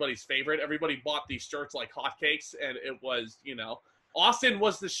was everybody's favorite. Everybody bought these shirts like hotcakes, and it was, Austin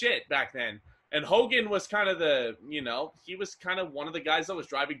was the shit back then. And Hogan was kind of he was kind of one of the guys that was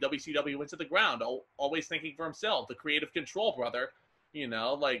driving WCW into the ground, always thinking for himself, the creative control brother,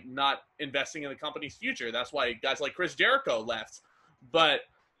 not investing in the company's future. That's why guys like Chris Jericho left. But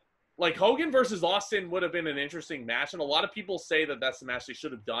Hogan versus Austin would have been an interesting match, and a lot of people say that that's the match they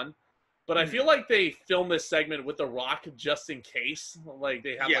should have done. But I feel like they filmed this segment with The Rock just in case, like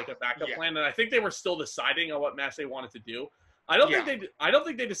they had like a backup plan, and I think they were still deciding on what match they wanted to do. I don't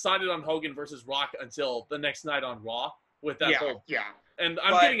think they decided on Hogan versus Rock until the next night on Raw with that whole. Yeah. And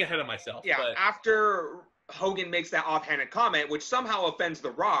I'm getting ahead of myself. Yeah. But after Hogan makes that offhanded comment, which somehow offends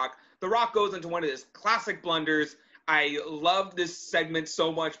The Rock goes into one of his classic blunders. I love this segment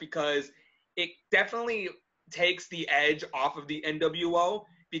so much because it definitely takes the edge off of the NWO.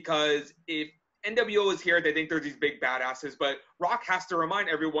 Because if NWO is here, they think they're these big badasses, but Rock has to remind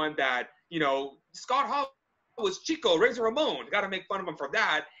everyone that, you know, Scott Hall was Chico, Razor Ramon. Got to make fun of him for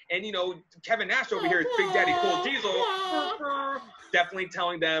that. And, you know, Kevin Nash over here is Big Daddy Cool Diesel. Definitely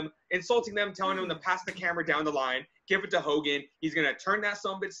telling them, insulting them, telling them to pass the camera down the line, give it to Hogan. He's going to turn that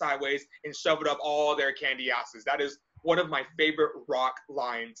sumbitch sideways and shove it up all their candy asses. That is one of my favorite Rock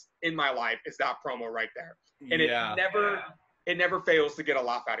lines in my life, is that promo right there. And it never fails to get a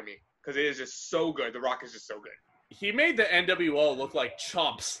laugh out of me because it is just so good. The Rock is just so good. He made the NWO look like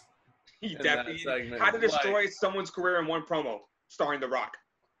chumps. He definitely had to destroy someone's career in one promo starring The Rock.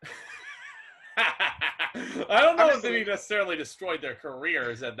 I don't know if he necessarily destroyed their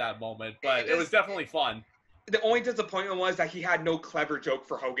careers at that moment, but it was definitely fun. The only disappointment was that he had no clever joke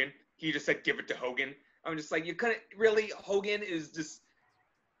for Hogan. He just said, give it to Hogan. I'm just like, you couldn't really, Hogan is just,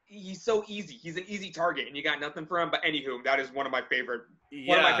 he's so easy. He's an easy target, and you got nothing for him. But anywho, that is one of my favorite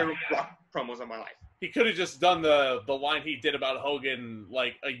Rock promos of my life. He could have just done the line he did about Hogan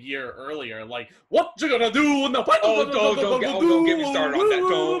like a year earlier, like, what you gonna do in the fight? Don't get me started on that.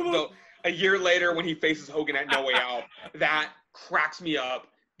 Don't. A year later, when he faces Hogan at No Way Out, that cracks me up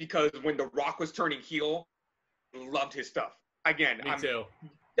because when The Rock was turning heel, I loved his stuff. Again, me too.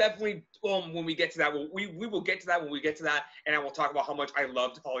 Definitely, when we get to that, we will get to that when we get to that, and I will talk about how much I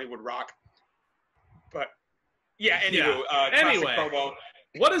loved Hollywood Rock. But yeah, anyway, promo.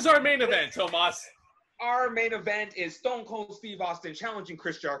 What is our main event, Tomas? Our main event is Stone Cold Steve Austin challenging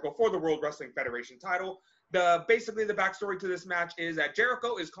Chris Jericho for the World Wrestling Federation title. Basically the backstory to this match is that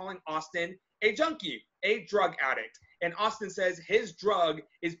Jericho is calling Austin a junkie, a drug addict, and Austin says his drug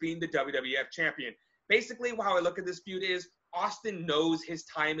is being the WWF champion. Basically, how I look at this feud is Austin knows his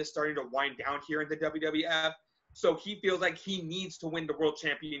time is starting to wind down here in the WWF, so he feels like he needs to win the World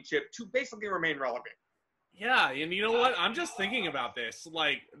Championship to basically remain relevant. Yeah, and you know what? I'm just thinking about this.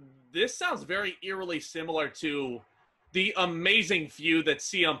 Like, this sounds very eerily similar to the amazing feud that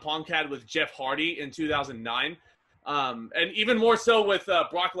CM Punk had with Jeff Hardy in 2009. And even more so with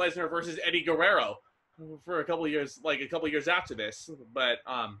Brock Lesnar versus Eddie Guerrero for a couple of years after this. But,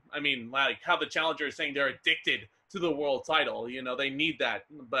 I mean, like how the challenger is saying they're addicted to the world title. You know, they need that.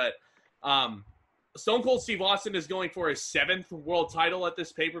 But Stone Cold Steve Austin is going for his 7th world title at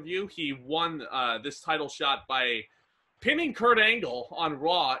this pay-per-view. He won this title shot by pinning Kurt Angle on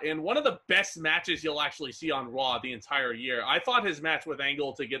Raw in one of the best matches you'll actually see on Raw the entire year. I thought his match with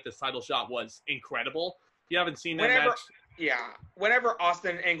Angle to get this title shot was incredible. If you haven't seen that match. Yeah, whenever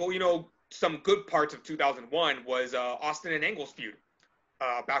Austin and Angle, you know, some good parts of 2001 was Austin and Angle's feud.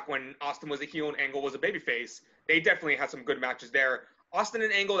 Back when Austin was a heel and Angle was a babyface, they definitely had some good matches there. Austin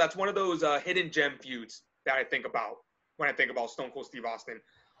and Angle, that's one of those hidden gem feuds that I think about when I think about Stone Cold Steve Austin.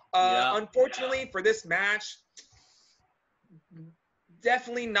 Unfortunately for this match,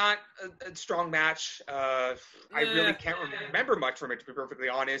 definitely not a strong match. I really can't remember much from it, to be perfectly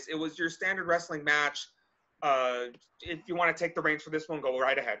honest. It was your standard wrestling match. If you want to take the reins for this one, go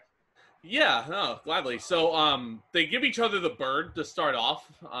right ahead. Yeah, no, gladly. So they give each other the bird to start off.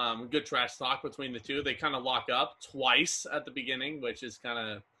 Good trash talk between the two. They kind of lock up twice at the beginning, which is kind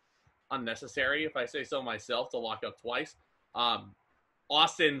of unnecessary, if I say so myself, to lock up twice.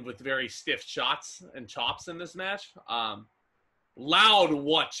 Austin with very stiff shots and chops in this match. Loud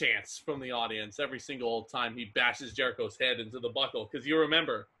what chants from the audience every single time he bashes Jericho's head into the buckle. Because you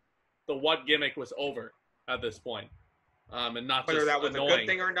remember, the what gimmick was over at this point. And not whether just that was annoying. A good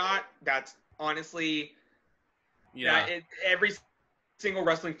thing or not, that's honestly, every single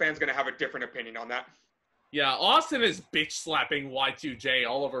wrestling fan's going to have a different opinion on that. Yeah, Austin is bitch slapping Y2J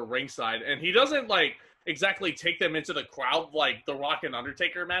all over ringside, and he doesn't like exactly take them into the crowd like the Rock and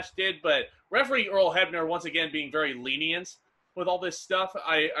Undertaker match did, but referee Earl Hebner once again being very lenient with all this stuff.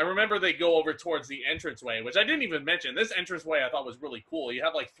 I remember they go over towards the entranceway, which I didn't even mention. This entranceway I thought was really cool. You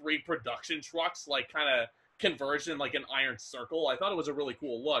have like 3 production trucks like kind of converged in like an iron circle. I thought it was a really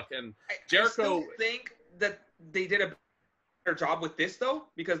cool look. And Jericho, I still think that they did a better job with this though,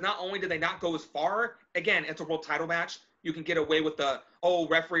 because not only did they not go as far, again, it's a world title match. You can get away with the,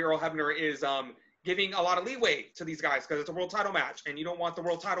 referee Earl Hebner is giving a lot of leeway to these guys because it's a world title match, and you don't want the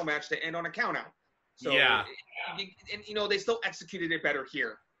world title match to end on a count out. So, yeah. And, they still executed it better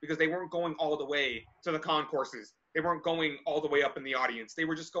here. because they weren't going all the way to the concourses. They weren't going all the way up in the audience. They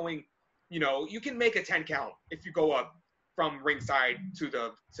were just going, you know, you can make a 10 count if you go up from ringside to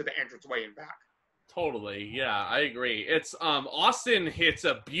the entranceway and back. Totally, yeah, I agree. It's Austin hits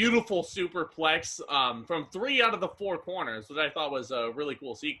a beautiful superplex from 3 out of the 4 corners, which I thought was a really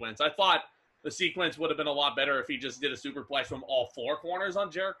cool sequence. I thought the sequence would have been a lot better if he just did a superplex from all 4 corners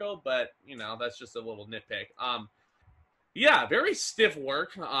on Jericho, but you know, that's just a little nitpick. Yeah, very stiff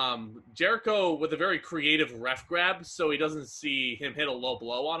work. Jericho with a very creative ref grab, so he doesn't see him hit a low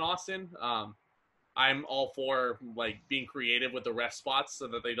blow on Austin. I'm all for like being creative with the ref spots so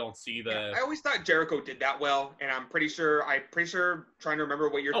that they don't see the. Yeah, I always thought Jericho did that well, and I'm pretty sure trying to remember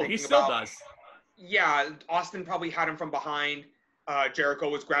what you're thinking about. Oh, he still does. Yeah, Austin probably had him from behind. Jericho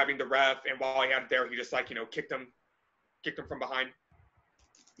was grabbing the ref, and while he had it there, he just like, you know, kicked him from behind.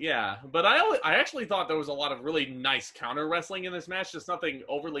 Yeah, but I actually thought there was a lot of really nice counter wrestling in this match. Just nothing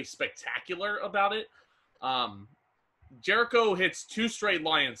overly spectacular about it. Jericho hits 2 straight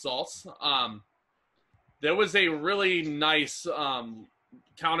Lionsaults. There was a really nice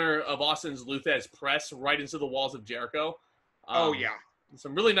counter of Austin's Luthez press right into the walls of Jericho. Oh, yeah.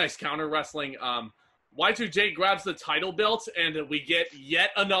 Some really nice counter wrestling. Y2J grabs the title belt, and we get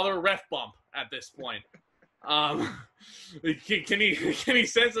yet another ref bump at this point. Can he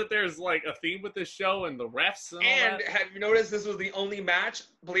sense that there's like a theme with this show and the refs and have you noticed this was the only match,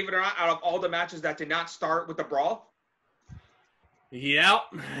 believe it or not, out of all the matches that did not start with the brawl? Yep.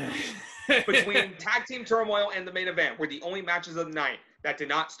 Between Tag Team Turmoil and the main event were the only matches of the night that did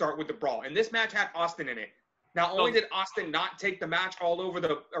not start with the brawl. And this match had Austin in it. Not only did Austin not take the match all over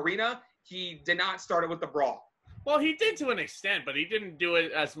the arena, he did not start it with the brawl. Well, he did to an extent, but he didn't do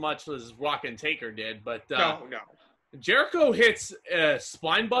it as much as Rock and Taker did. But no. Jericho hits a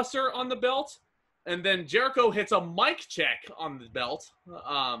spine buster on the belt, and then Jericho hits a mic check on the belt.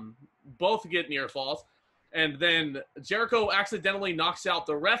 Both get near falls. And then Jericho accidentally knocks out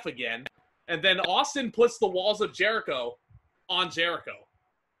the ref again. And then Austin puts the walls of Jericho on Jericho.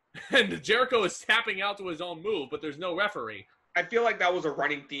 And Jericho is tapping out to his own move, but there's no referee. I feel like that was a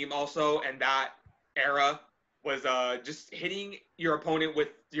running theme also, and that era was just hitting your opponent with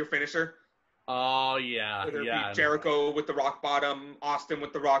your finisher. Oh, yeah. Whether it yeah. be Jericho with the rock bottom, Austin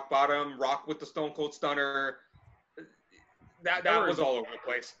with the rock bottom, Rock with the Stone Cold Stunner. That was all over the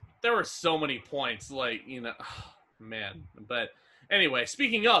place. There were so many points, like, you know, man. But anyway,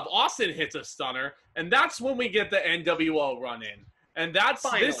 speaking of, Austin hits a stunner, and that's when we get the NWO run in. And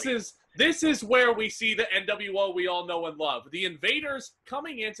this is where we see the NWO we all know and love. The Invaders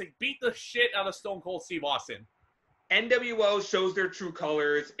coming in to beat the shit out of Stone Cold Steve Austin. NWO shows their true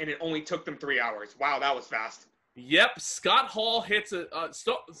colors, and it only took them 3 hours. Wow, that was fast. Yep, Scott Hall hits a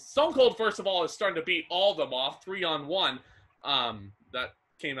Stone Cold. First of all, is starting to beat all of them off 3-on-1. That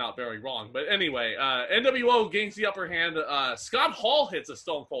came out very wrong, but anyway, NWO gains the upper hand. Scott Hall hits a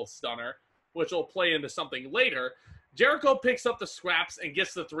Stone Cold Stunner, which will play into something later. Jericho picks up the scraps and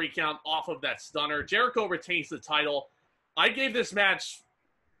gets the 3 count off of that stunner. Jericho retains the title. I gave this match,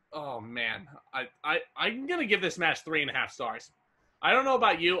 oh man, I'm gonna give this match 3.5 stars. I don't know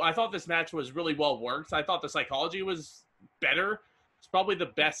about you. I thought this match was really well worked. I thought the psychology was better. It's probably the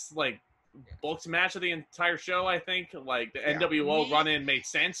best like booked match of the entire show. I think like the NWO run-in made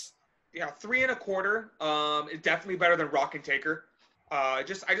sense. Yeah, 3.25. It's definitely better than Rock and Taker. I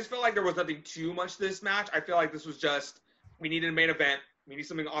just felt like there was nothing too much to this match. I feel like this was just, we needed a main event, we need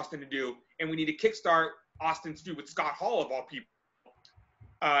something Austin to do, and we need to kickstart Austin to do with Scott Hall of all people.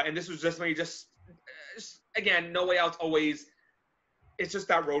 And this was just again, No Way Out's always, it's just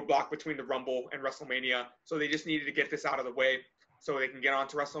that roadblock between the Rumble and WrestleMania. So they just needed to get this out of the way so they can get on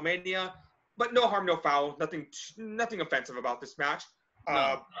to WrestleMania. But no harm, no foul. Nothing offensive about this match.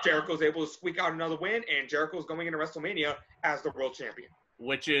 Jericho's able to squeak out another win, and Jericho's going into WrestleMania as the world champion.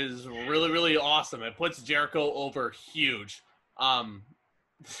 Which is really, really awesome. It puts Jericho over huge. I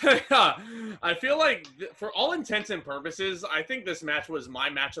feel like, for all intents and purposes, I think this match was my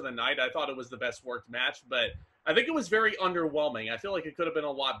match of the night. I thought it was the best worked match, but I think it was very underwhelming. I feel like it could have been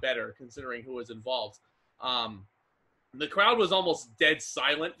a lot better, considering who was involved. The crowd was almost dead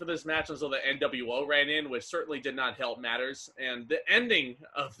silent for this match until the NWO ran in, which certainly did not help matters. And the ending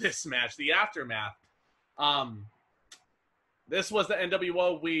of this match, the aftermath, this was the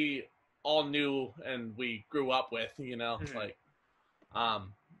NWO we all knew and we grew up with, you know, like,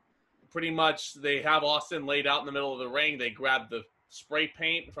 pretty much they have Austin laid out in the middle of the ring. They grab the spray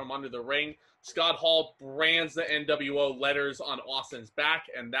paint from under the ring. Scott Hall brands the NWO letters on Austin's back,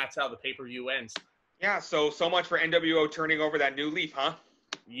 and that's how the pay-per-view ends. Yeah, so much for NWO turning over that new leaf, huh?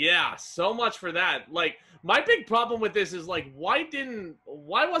 Yeah, so much for that. Like, my big problem with this is, like, why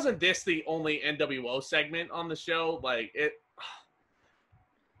wasn't this the only NWO segment on the show? Like,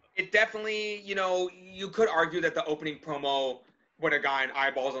 It definitely, you could argue that the opening promo when a guy in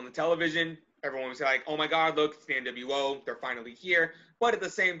eyeballs on the television, everyone was like, oh my God, look, it's the NWO. They're finally here. But at the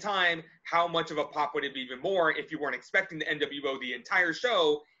same time, how much of a pop would it be even more if you weren't expecting the NWO the entire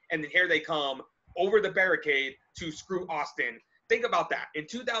show, and then here they come over the barricade to screw Austin. Think about that. In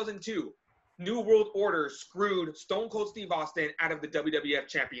 2002, New World Order screwed Stone Cold Steve Austin out of the WWF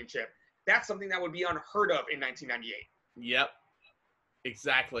Championship. That's something that would be unheard of in 1998. Yep.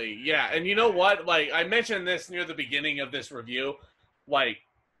 Exactly. Yeah. And you know what? Like, I mentioned this near the beginning of this review. Like,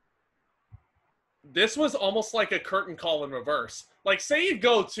 this was almost like a curtain call in reverse. Like, say you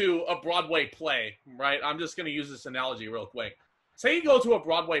go to a Broadway play, right? I'm just going to use this analogy real quick. Say you go to a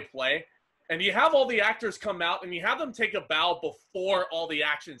Broadway play, and you have all the actors come out, and you have them take a bow before all the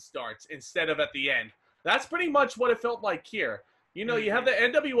action starts instead of at the end. That's pretty much what it felt like here. You know, you have the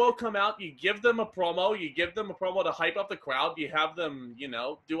NWO come out, you give them a promo to hype up the crowd, you have them,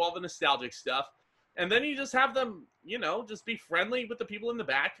 do all the nostalgic stuff, and then you just have them, just be friendly with the people in the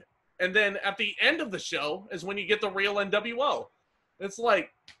back, and then at the end of the show is when you get the real NWO. It's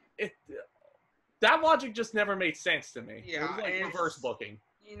like, that logic just never made sense to me. Yeah, it was like reverse booking.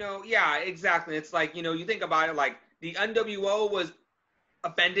 Yeah, exactly. It's like, you think about it, like, the NWO was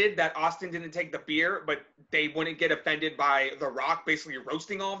offended that Austin didn't take the beer, but they wouldn't get offended by The Rock basically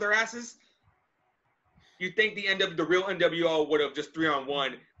roasting all of their asses. You think the real NWO would have just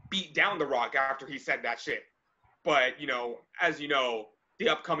 3-on-1 beat down The Rock after he said that shit. But, as you know, the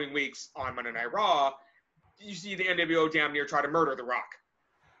upcoming weeks on Monday Night Raw, you see the NWO damn near try to murder The Rock.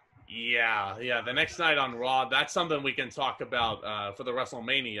 Yeah. The next night on Raw, that's something we can talk about for the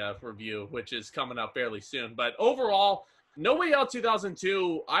WrestleMania review, which is coming up fairly soon. But overall, No Way Out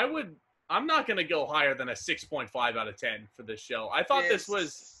 2002, I'm not going to go higher than a 6.5 out of 10 for this show. I thought this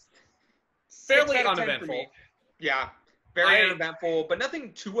was fairly uneventful. Yeah, very uneventful, but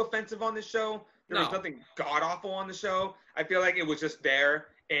nothing too offensive on this show. There was nothing god-awful on the show. I feel like it was just there,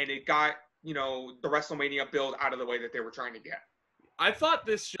 and it got, the WrestleMania build out of the way that they were trying to get. I thought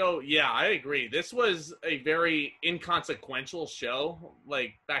this show, I agree. This was a very inconsequential show,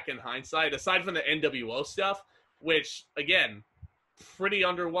 like, back in hindsight, aside from the NWO stuff, which, again, pretty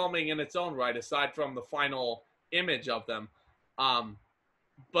underwhelming in its own right, aside from the final image of them.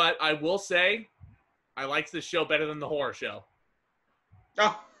 But I will say, I liked this show better than the horror show.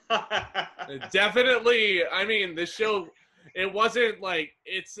 Oh. Definitely, I mean, this show, it wasn't like,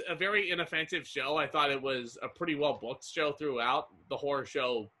 it's a very inoffensive show. I thought it was a pretty well-booked show throughout. The horror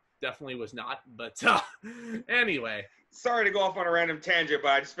show definitely was not, but anyway. Sorry to go off on a random tangent,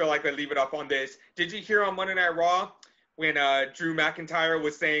 but I just feel like I leave it up on this. Did you hear on Monday Night Raw when Drew McIntyre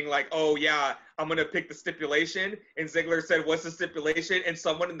was saying, like, oh, yeah, I'm going to pick the stipulation? And Ziggler said, what's the stipulation? And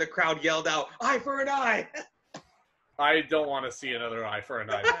someone in the crowd yelled out, eye for an eye. I don't want to see another eye for an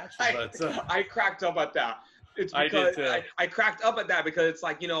eye match. But, I cracked up at that. It's because I cracked up at that because it's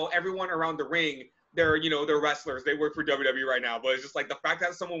like, everyone around the ring, they're wrestlers. They work for WWE right now. But it's just like the fact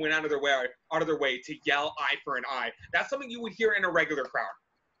that someone went out of their way to yell eye for an eye. That's something you would hear in a regular crowd.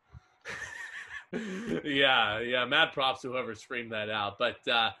 Yeah. Mad props to whoever screamed that out. But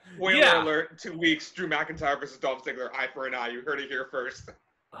Spoiler alert, 2 weeks, Drew McIntyre versus Dolph Ziggler, eye for an eye. You heard it here first.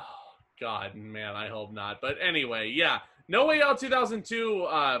 Oh, God, man, I hope not. But anyway, No Way Out 2002,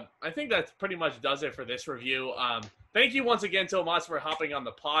 I think that pretty much does it for this review. Thank you once again, Tomas, for hopping on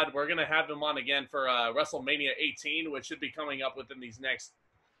the pod. We're going to have him on again for WrestleMania 18, which should be coming up within these next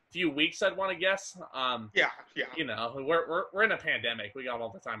few weeks, I'd want to guess. Yeah. We're in a pandemic. We got all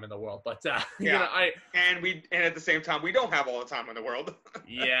the time in the world. But, and at the same time, we don't have all the time in the world.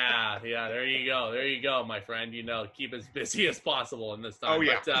 Yeah, there you go, my friend. Keep as busy as possible in this time. Oh,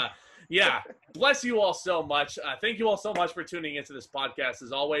 yeah. But, bless you all so much. Thank you all so much for tuning into this podcast,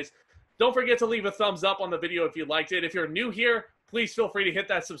 as always. Don't forget to leave a thumbs up on the video if you liked it. If you're new here, please feel free to hit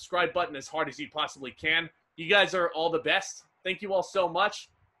that subscribe button as hard as you possibly can. You guys are all the best. Thank you all so much.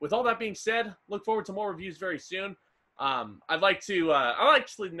 With all that being said, look forward to more reviews very soon. I'd like to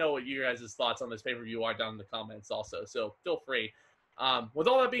know what you guys' thoughts on this pay-per-view are down in the comments also, so feel free. With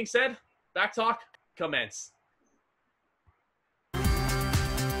all that being said, Back Talk commence.